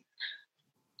wouldn't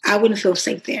feel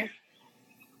safe there.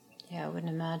 Yeah, I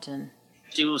wouldn't imagine.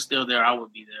 If she was still there, I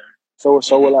would be there. So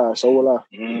will I. So will I.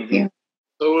 Mm-hmm. Yeah.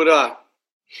 So would I.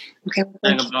 Okay. One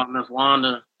thing about Miss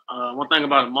Wanda, one thing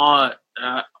about Ahmaud,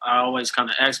 I always kind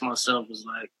of ask myself is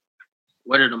like,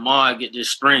 where did Ahmaud get this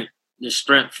strength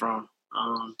from?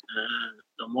 And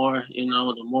the more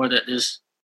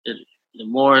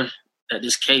that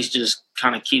this case just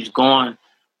kind of keeps going,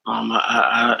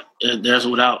 there's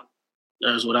without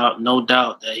no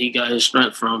doubt that he got his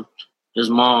strength from his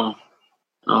mom.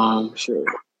 Sure.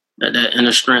 That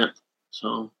inner strength.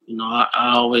 So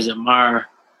I always admire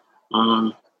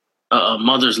a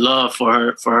mother's love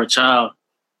for her child.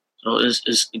 So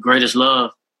it's the greatest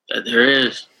love that there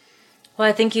is. Well,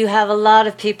 I think you have a lot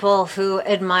of people who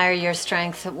admire your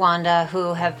strength, Wanda,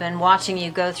 who have been watching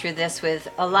you go through this with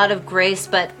a lot of grace,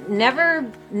 but never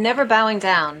bowing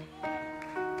down.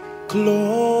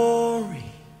 Glory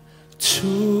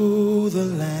to the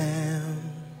Lamb.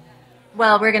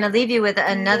 Well, we're going to leave you with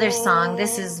another song.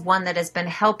 This is one that has been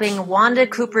helping Wanda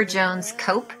Cooper Jones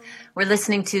cope. We're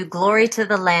listening to Glory to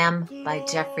the Lamb by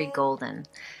Jeffrey Golden.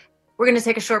 We're going to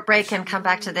take a short break and come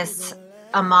back to this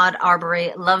Ahmaud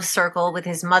Arbery love circle with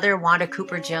his mother, Wanda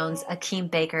Cooper Jones,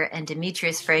 Akeem Baker, and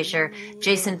Demetrius Frazier,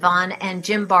 Jason Vaughn, and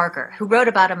Jim Barker, who wrote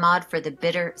about Ahmaud for The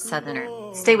Bitter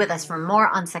Southerner. Stay with us for more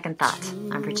on Second Thought.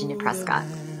 I'm Virginia Prescott.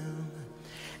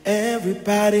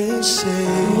 Everybody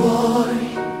say,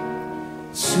 glory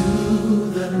to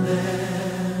the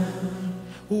Lamb.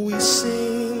 We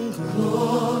sing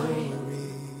glory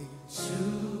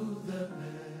to the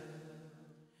Lamb.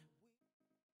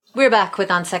 We're back with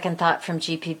On Second Thought from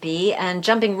GPB and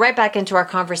jumping right back into our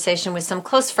conversation with some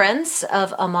close friends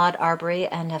of Ahmaud Arbery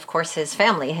and, of course, his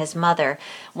family, his mother,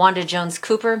 Wanda Jones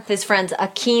Cooper, his friends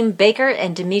Akeem Baker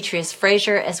and Demetrius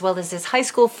Frazier, as well as his high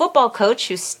school football coach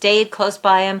who stayed close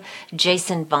by him,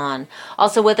 Jason Vaughn.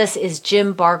 Also with us is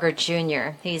Jim Barker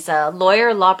Jr. He's a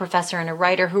lawyer, law professor, and a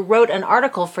writer who wrote an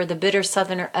article for The Bitter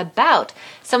Southerner about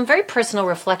some very personal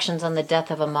reflections on the death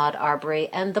of Ahmaud Arbery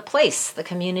and the place, the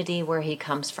community where he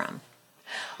comes from.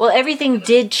 Well, everything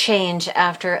did change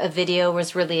after a video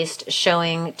was released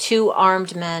showing two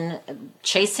armed men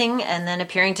chasing and then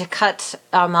appearing to cut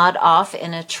Ahmaud off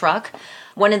in a truck,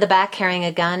 one in the back carrying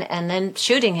a gun, and then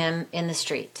shooting him in the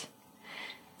street.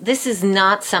 This is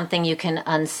not something you can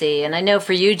unsee. And I know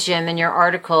for you, Jim, in your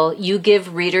article, you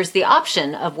give readers the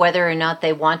option of whether or not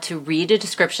they want to read a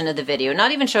description of the video,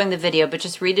 not even showing the video, but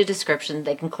just read a description.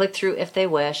 They can click through if they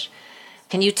wish.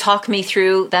 Can you talk me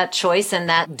through that choice and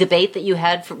that debate that you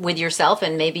had with yourself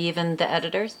and maybe even the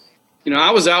editors?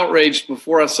 I was outraged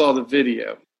before I saw the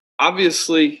video.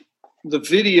 Obviously, the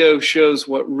video shows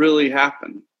what really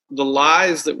happened. The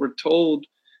lies that were told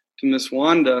to Miss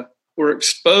Wanda were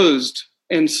exposed.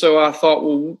 And so I thought,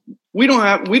 well, we don't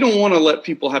want to let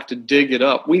people have to dig it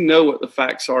up. We know what the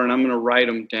facts are, and I'm going to write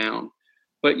them down.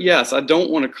 But yes, I don't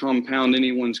want to compound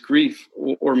anyone's grief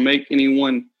or make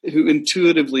anyone who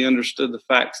intuitively understood the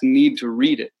facts need to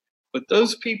read it. But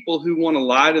those people who want to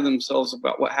lie to themselves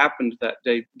about what happened that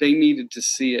day, they needed to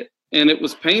see it. And it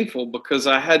was painful because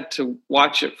I had to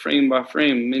watch it frame by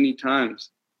frame many times.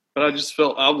 But I just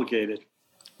felt obligated.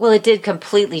 Well, it did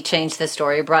completely change the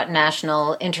story. It brought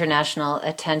national, international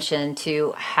attention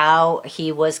to how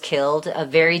he was killed, a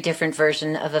very different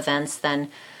version of events than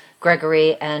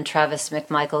Gregory and Travis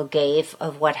McMichael gave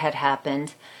of what had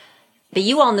happened. But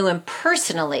you all knew him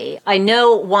personally. I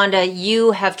know, Wanda,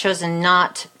 you have chosen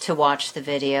not to watch the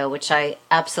video, which I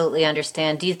absolutely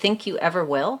understand. Do you think you ever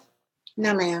will?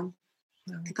 No, ma'am.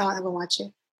 I don't think I'll ever watch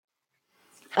it.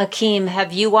 Akeem,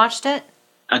 have you watched it?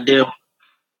 I did.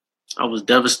 I was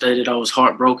devastated. I was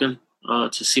heartbroken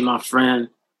to see my friend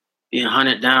being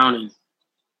hunted down and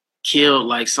killed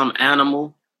like some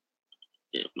animal.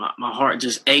 My heart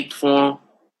just ached for him.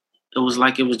 It was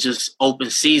like it was just open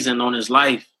season on his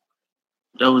life.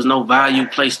 There was no value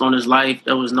placed on his life.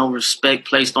 There was no respect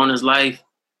placed on his life.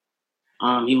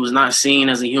 He was not seen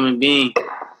as a human being.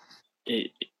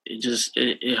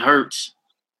 It hurts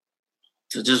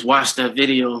to just watch that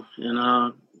video.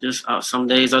 And some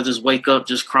days I just wake up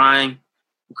just crying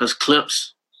because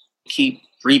clips keep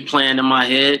replaying in my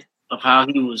head of how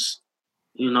he was,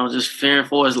 just fearing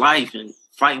for his life and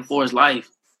fighting for his life.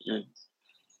 And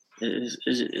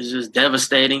it's just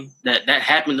devastating that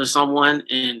happened to someone.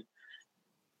 And,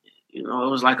 it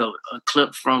was like a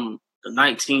clip from the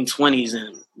 1920s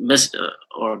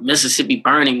or Mississippi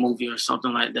Burning movie or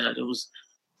something like that. It was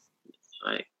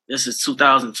like, this is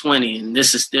 2020 and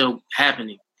this is still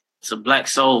happening to Black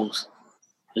souls.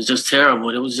 It's just terrible.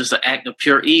 It was just an act of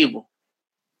pure evil.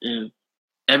 And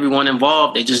everyone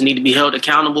involved, they just need to be held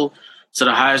accountable to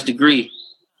the highest degree.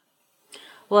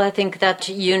 Well, I think that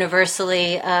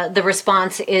universally the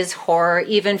response is horror,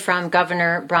 even from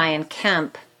Governor Brian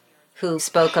Kemp, who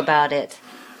spoke about it.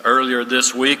 Earlier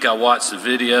this week, I watched a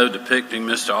video depicting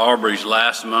Mr. Arbery's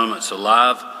last moments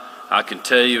alive. I can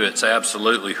tell you it's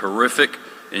absolutely horrific,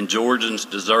 and Georgians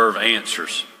deserve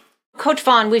answers. Coach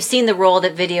Vaughn, we've seen the role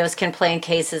that videos can play in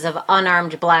cases of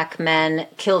unarmed black men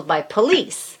killed by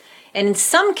police. And in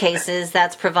some cases,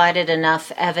 that's provided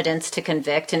enough evidence to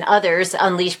convict. In others,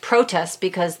 unleash protests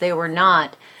because they were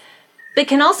not. But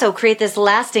can also create this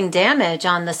lasting damage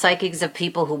on the psyches of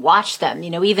people who watch them,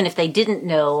 even if they didn't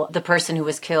know the person who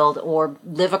was killed or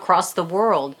live across the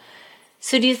world.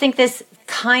 So do you think this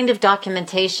kind of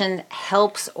documentation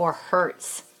helps or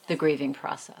hurts the grieving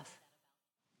process?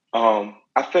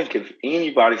 I think if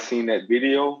anybody's seen that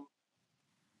video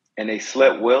and they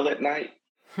slept well at night,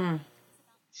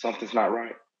 something's not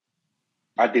right.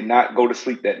 I did not go to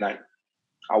sleep that night.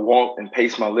 I walked and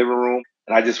paced my living room,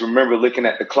 and I just remember looking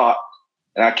at the clock,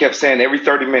 and I kept saying every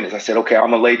 30 minutes, I said, okay, I'm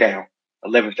going to lay down,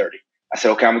 11:30. I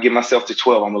said, okay, I'm going to get myself to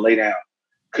 12. I'm going to lay down.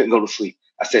 Couldn't go to sleep.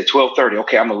 I said, 12:30.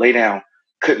 Okay, I'm going to lay down.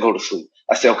 Couldn't go to sleep.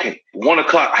 I said, okay, 1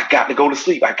 o'clock, I got to go to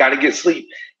sleep. I got to get sleep.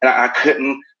 And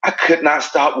I could not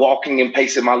stop walking and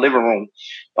pacing my living room.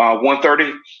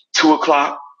 1:30, 2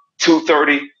 o'clock,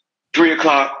 2:30, 3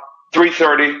 o'clock,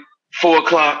 3:30, 4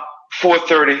 o'clock,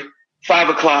 4:30, 5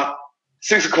 o'clock,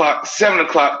 6 o'clock, 7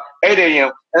 o'clock, 8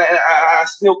 a.m. And I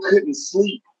still couldn't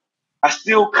sleep. I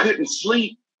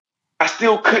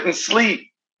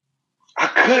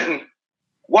couldn't.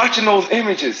 Watching those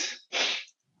images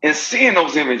and seeing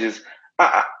those images,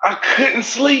 I couldn't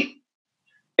sleep.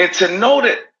 And to know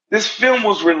that this film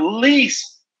was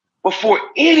released before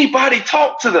anybody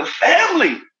talked to the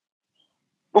family,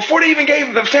 before they even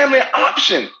gave the family an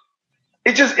option,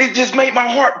 it just made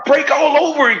my heart break all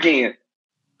over again.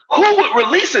 Who would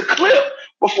release a clip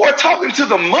before talking to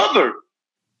the mother?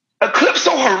 A clip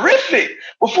so horrific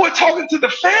before talking to the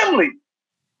family.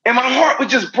 And my heart would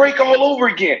just break all over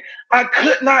again. I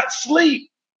could not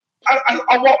sleep.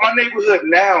 I walk my neighborhood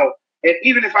now, and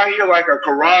even if I hear like a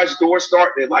garage door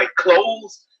start that like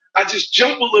close, I just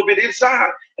jump a little bit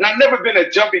inside. And I've never been a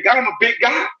jumpy guy. I'm a big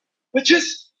guy. But it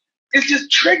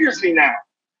just triggers me now.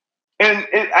 And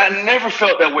I never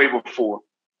felt that way before.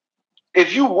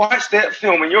 If you watch that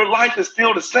film and your life is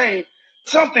still the same,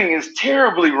 something is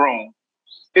terribly wrong.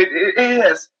 It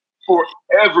has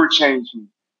forever changed me.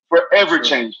 Forever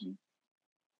changed me.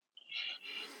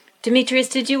 Demetrius,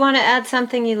 did you want to add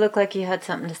something? You look like you had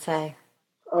something to say.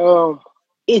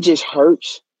 It just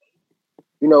hurts,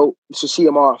 to see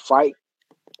them all fight.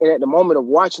 And at the moment of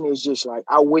watching it, it's just like,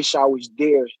 I wish I was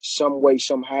there some way,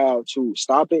 somehow to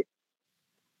stop it.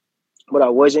 But I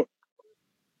wasn't.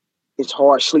 It's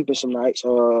hard sleeping some nights,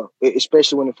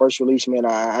 especially when it first released, man,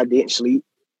 I didn't sleep.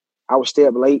 I would stay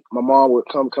up late. My mom would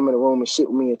come in the room and sit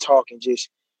with me and talk and just,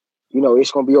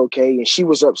 it's going to be okay. And she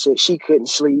was upset. She couldn't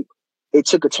sleep. It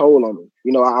took a toll on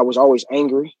me. I was always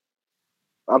angry.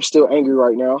 I'm still angry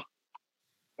right now.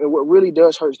 And what really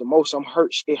does hurt the most,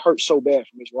 it hurts so bad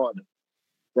for Miss Wanda.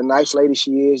 The nice lady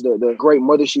she is, the great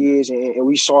mother she is, and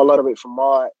we saw a lot of it from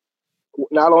Ahmaud.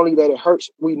 Not only that it hurts,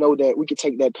 we know that we can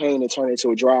take that pain and turn it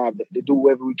into a drive to do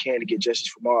whatever we can to get justice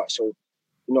for Ahmaud. So,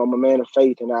 I'm a man of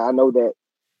faith, and I know that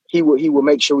he will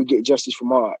make sure we get justice for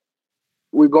Ahmaud.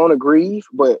 We're going to grieve,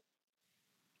 but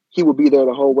he will be there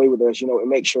the whole way with us, and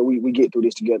make sure we get through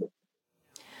this together.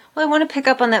 Well, I want to pick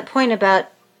up on that point about,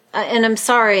 and I'm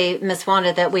sorry, Miss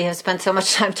Wanda, that we have spent so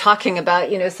much time talking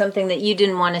about, something that you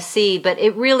didn't want to see, but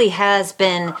it really has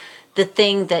been the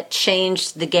thing that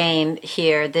changed the game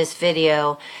here, this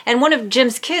video. And one of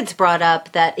Jim's kids brought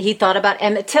up that he thought about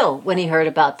Emmett Till when he heard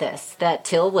about this, that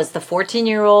Till was the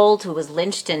 14-year-old who was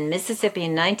lynched in Mississippi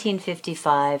in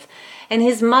 1955. And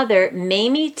his mother,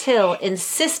 Mamie Till,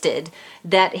 insisted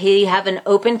that he have an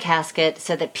open casket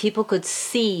so that people could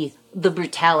see the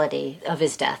brutality of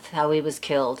his death, how he was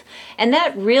killed. And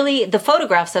that really, the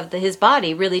photographs of his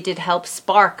body really did help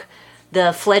spark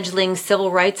the fledgling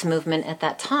civil rights movement at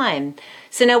that time.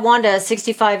 So now, Wanda,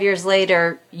 65 years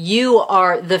later, you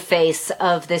are the face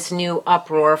of this new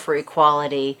uproar for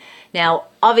equality. Now,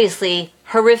 obviously,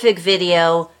 horrific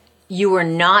video. You were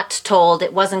not told,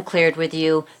 it wasn't cleared with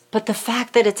you, but the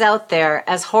fact that it's out there,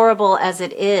 as horrible as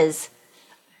it is,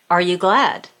 are you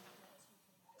glad?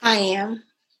 I am.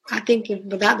 I think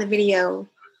without the video,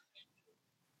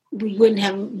 we wouldn't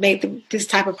have made this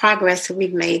type of progress that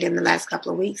we've made in the last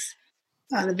couple of weeks.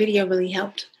 The video really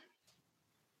helped.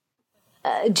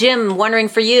 Jim, wondering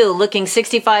for you, looking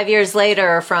 65 years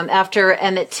later from after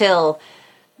Emmett Till,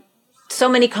 so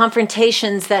many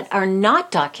confrontations that are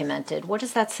not documented. What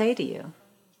does that say to you?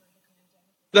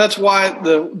 That's why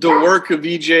the work of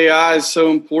EJI is so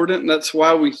important. And that's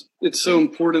why it's so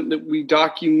important that we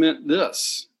document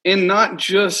this, and not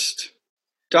just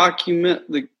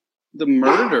document the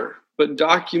murder, but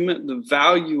document the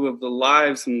value of the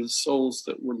lives and the souls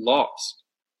that were lost.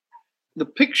 The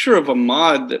picture of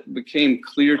Ahmaud that became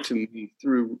clear to me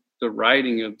through the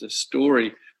writing of the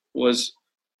story was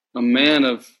a man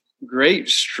of great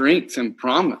strength and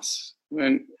promise.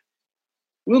 And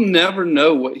we'll never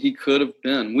know what he could have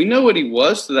been. We know what he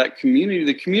was to that community.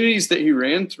 The communities that he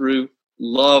ran through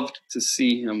loved to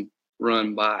see him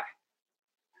run by.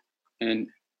 And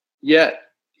yet,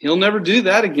 he'll never do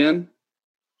that again.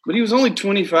 But he was only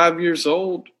 25 years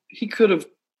old. He could have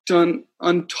done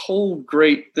untold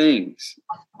great things,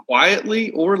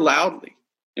 quietly or loudly,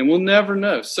 and we'll never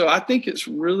know. So I think it's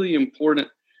really important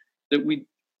that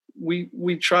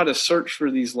we try to search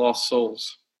for these lost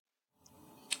souls.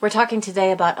 We're talking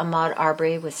today about Ahmaud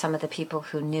Arbery with some of the people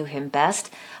who knew him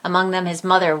best. Among them, his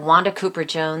mother, Wanda Cooper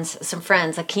Jones, some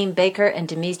friends, Akeem Baker and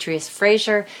Demetrius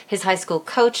Frazier, his high school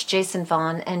coach, Jason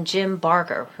Vaughn, and Jim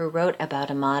Barger, who wrote about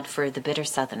Ahmaud for The Bitter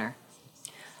Southerner.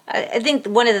 I think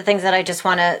one of the things that I just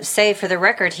want to say for the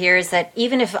record here is that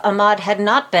even if Ahmaud had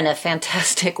not been a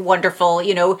fantastic, wonderful,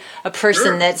 a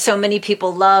person that so many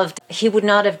people loved, he would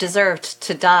not have deserved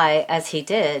to die as he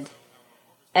did.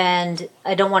 And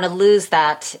I don't want to lose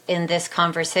that in this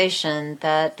conversation,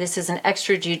 that this is an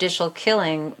extrajudicial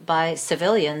killing by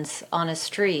civilians on a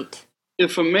street.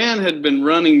 If a man had been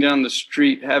running down the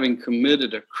street having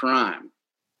committed a crime,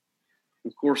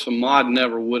 of course, Ahmaud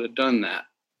never would have done that.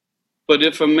 But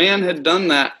if a man had done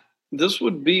that, this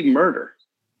would be murder.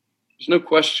 There's no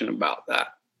question about that.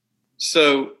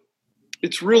 So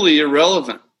it's really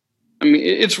irrelevant. I mean,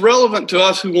 it's relevant to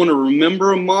us who want to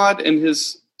remember Ahmaud and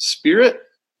his spirit,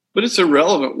 but it's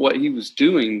irrelevant what he was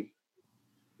doing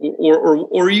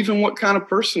or even what kind of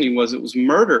person he was. It was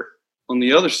murder on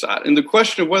the other side. And the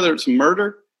question of whether it's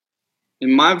murder,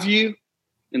 in my view,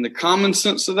 in the common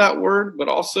sense of that word, but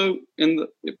also in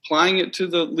applying it to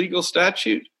the legal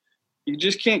statute, you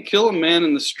just can't kill a man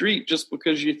in the street just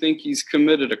because you think he's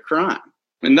committed a crime.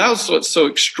 And that was what's so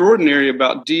extraordinary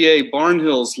about D.A.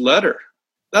 Barnhill's letter.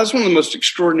 That's one of the most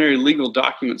extraordinary legal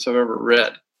documents I've ever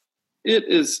read. It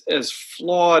is as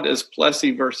flawed as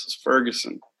Plessy versus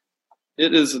Ferguson.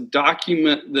 It is a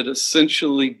document that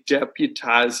essentially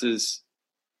deputizes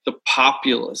the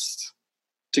populace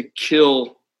to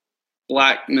kill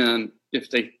Black men if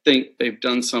they think they've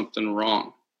done something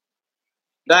wrong.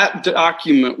 That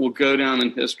document will go down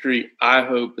in history, I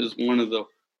hope, as one of the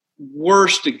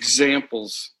worst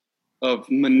examples of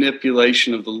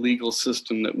manipulation of the legal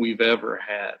system that we've ever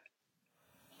had.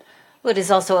 Well, it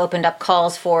has also opened up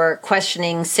calls for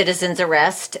questioning citizens'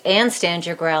 arrest and stand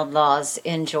your ground laws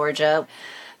in Georgia.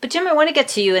 But Jim, I want to get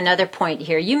to you another point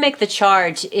here. You make the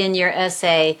charge in your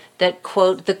essay that,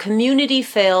 quote, the community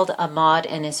failed Ahmaud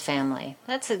and his family.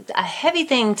 That's a heavy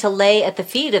thing to lay at the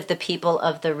feet of the people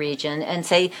of the region and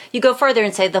say, you go further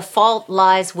and say the fault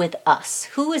lies with us.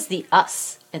 Who is the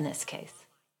us in this case?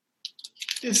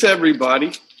 It's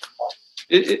everybody,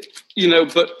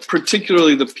 but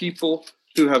particularly the people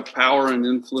who have power and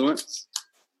influence.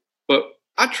 But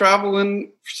I travel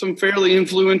in some fairly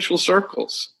influential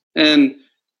circles, and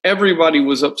everybody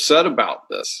was upset about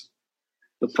this.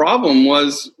 The problem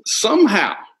was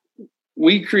somehow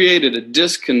we created a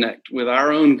disconnect with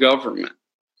our own government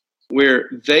where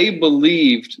they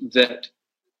believed that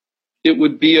it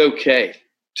would be okay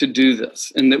to do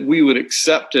this and that we would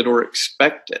accept it or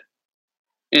expect it,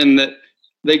 and that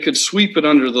they could sweep it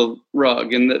under the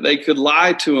rug, and that they could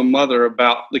lie to a mother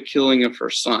about the killing of her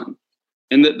son,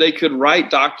 and that they could write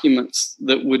documents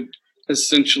that would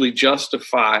essentially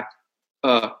justify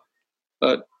a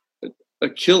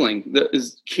killing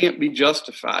that can't be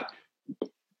justified.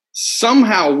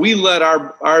 Somehow we let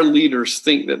our leaders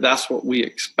think that that's what we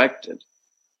expected.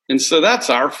 And so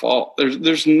that's our fault.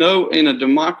 There's no, in a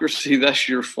democracy, that's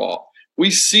your fault.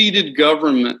 We ceded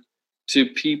government to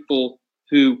people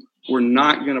who were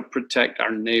not going to protect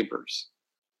our neighbors.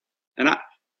 And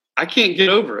I can't get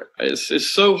over it.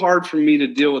 It's so hard for me to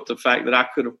deal with the fact that I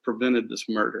could have prevented this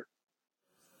murder.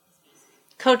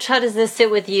 Coach, how does this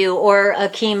sit with you or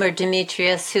Akeem or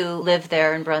Demetrius who live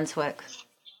there in Brunswick?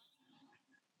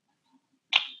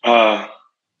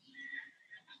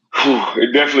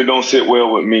 It definitely don't sit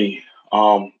well with me.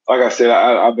 Like I said,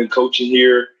 I've been coaching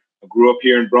here. I grew up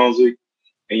here in Brunswick.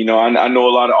 And, I know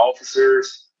a lot of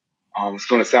officers. It's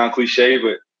going to sound cliche,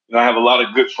 but, I have a lot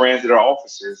of good friends that are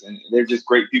officers, and they're just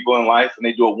great people in life, and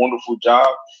they do a wonderful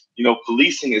job.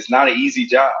 Policing is not an easy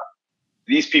job.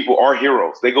 These people are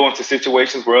heroes. They go into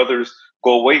situations where others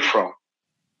go away from.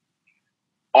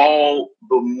 All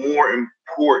the more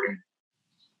important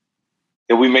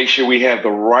that we make sure we have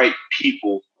the right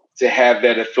people to have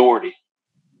that authority.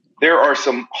 There are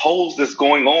some holes that's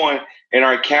going on in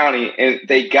our county, and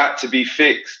they got to be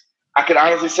fixed. I could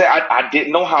honestly say I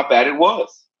didn't know how bad it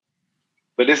was.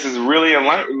 But this has really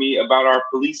enlightened me about our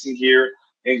policing here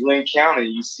in Glenn County.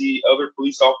 You see other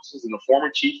police officers and the former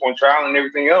chief on trial and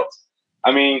everything else.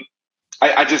 I mean,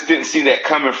 I just didn't see that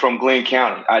coming from Glenn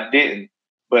County. I didn't.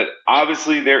 But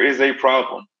obviously there is a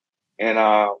problem. And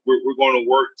we're going to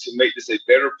work to make this a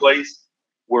better place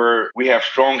where we have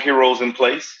strong heroes in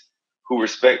place who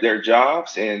respect their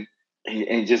jobs and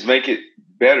just make it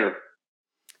better.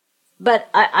 But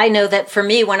I know that for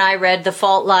me, when I read The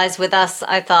Fault Lies With Us,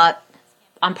 I thought,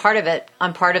 I'm part of it.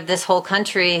 I'm part of this whole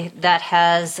country that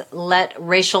has let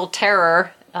racial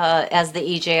terror, as the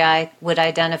EJI would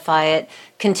identify it,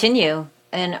 continue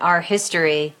in our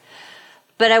history.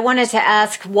 But I wanted to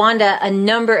ask Wanda, a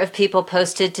number of people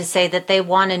posted to say that they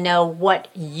want to know what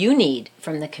you need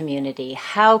from the community.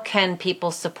 How can people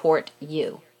support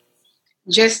you?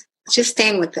 Just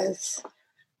stand with us.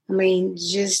 I mean,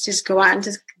 just go out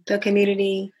into the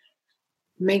community,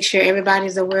 make sure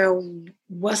everybody's aware of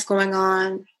what's going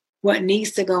on, what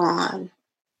needs to go on,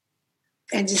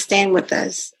 and just stand with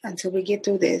us until we get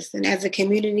through this. And as a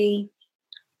community,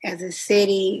 as a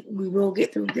city, we will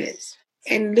get through this.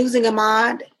 And losing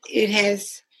Ahmaud, it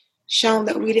has shown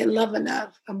that we didn't love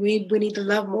enough. And we need to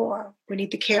love more. We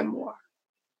need to care more.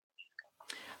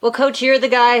 Well, Coach, you're the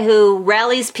guy who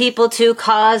rallies people to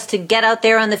cause, to get out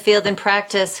there on the field and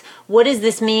practice. What does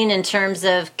this mean in terms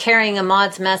of carrying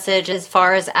Ahmaud's message as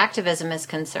far as activism is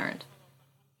concerned?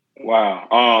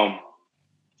 Wow.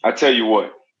 I tell you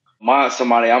what, Ahmaud's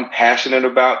somebody I'm passionate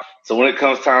about. So when it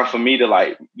comes time for me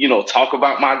to talk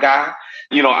about my guy,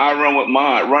 I run with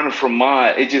Ahmaud. Running from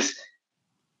Ahmaud, it just,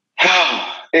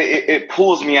 it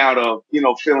pulls me out of,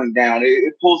 feeling down.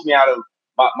 It pulls me out of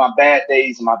my bad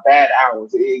days and my bad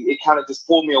hours. It kind of just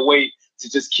pulled me away to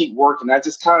just keep working. I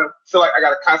just kind of feel like I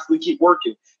got to constantly keep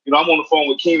working. I'm on the phone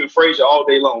with Keem and Frazier all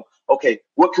day long. Okay,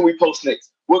 what can we post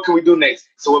next? What can we do next?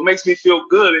 So it makes me feel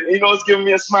good. And, it's giving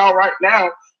me a smile right now.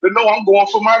 But no, I'm going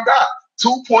for my guy.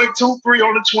 2.23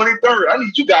 on the 23rd. I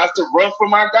need you guys to run for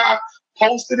my guy,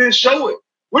 post it and show it.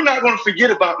 We're not going to forget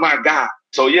about my guy.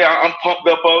 So, yeah, I'm pumped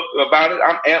up about it.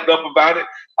 I'm amped up about it.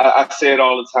 I say it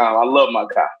all the time. I love my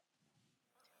guy.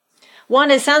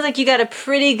 Wanda, it sounds like you got a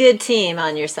pretty good team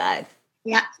on your side.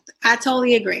 Yeah, I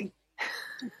totally agree.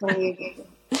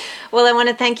 Well, I want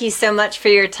to thank you so much for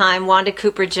your time. Wanda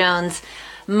Cooper-Jones,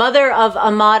 mother of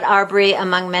Ahmaud Arbery,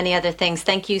 among many other things.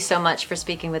 Thank you so much for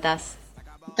speaking with us.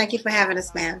 Thank you for having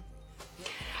us, ma'am.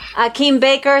 Keem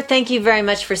Baker, thank you very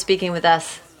much for speaking with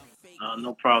us.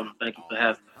 No problem. Thank you for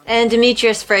having me. And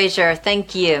Demetrius Frazier,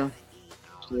 thank you.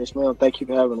 Yes, ma'am. Thank you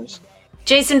for having us.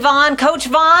 Jason Vaughn, Coach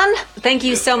Vaughn, thank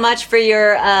you so much for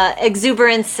your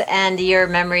exuberance and your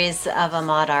memories of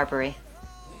Ahmaud Arbery.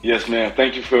 Yes, ma'am.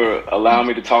 Thank you for allowing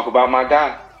me to talk about my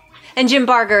guy. And Jim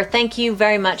Barger, thank you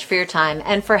very much for your time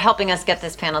and for helping us get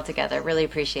this panel together. Really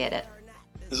appreciate it.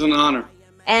 It's an honor.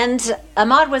 And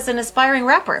Ahmaud was an aspiring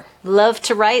rapper. Loved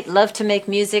to write, loved to make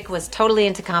music, was totally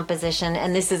into composition,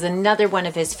 and this is another one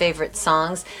of his favorite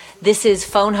songs. This is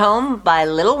Phone Home by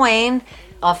Lil Wayne,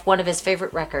 off one of his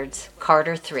favorite records,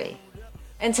 Carter 3.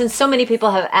 And since so many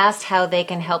people have asked how they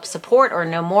can help support or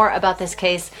know more about this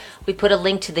case, we put a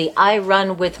link to the I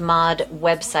Run With Ahmaud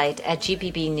website at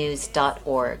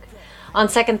gpbnews.org. On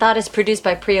Second Thought is produced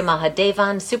by Priya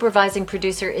Mahadevan. Supervising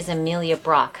producer is Amelia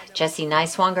Brock. Jesse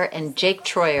Neiswanger and Jake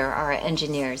Troyer are our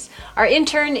engineers. Our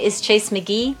intern is Chase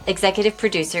McGee. Executive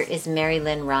producer is Mary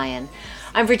Lynn Ryan.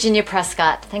 I'm Virginia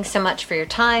Prescott. Thanks so much for your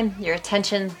time, your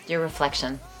attention, your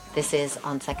reflection. This is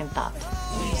On Second Thought.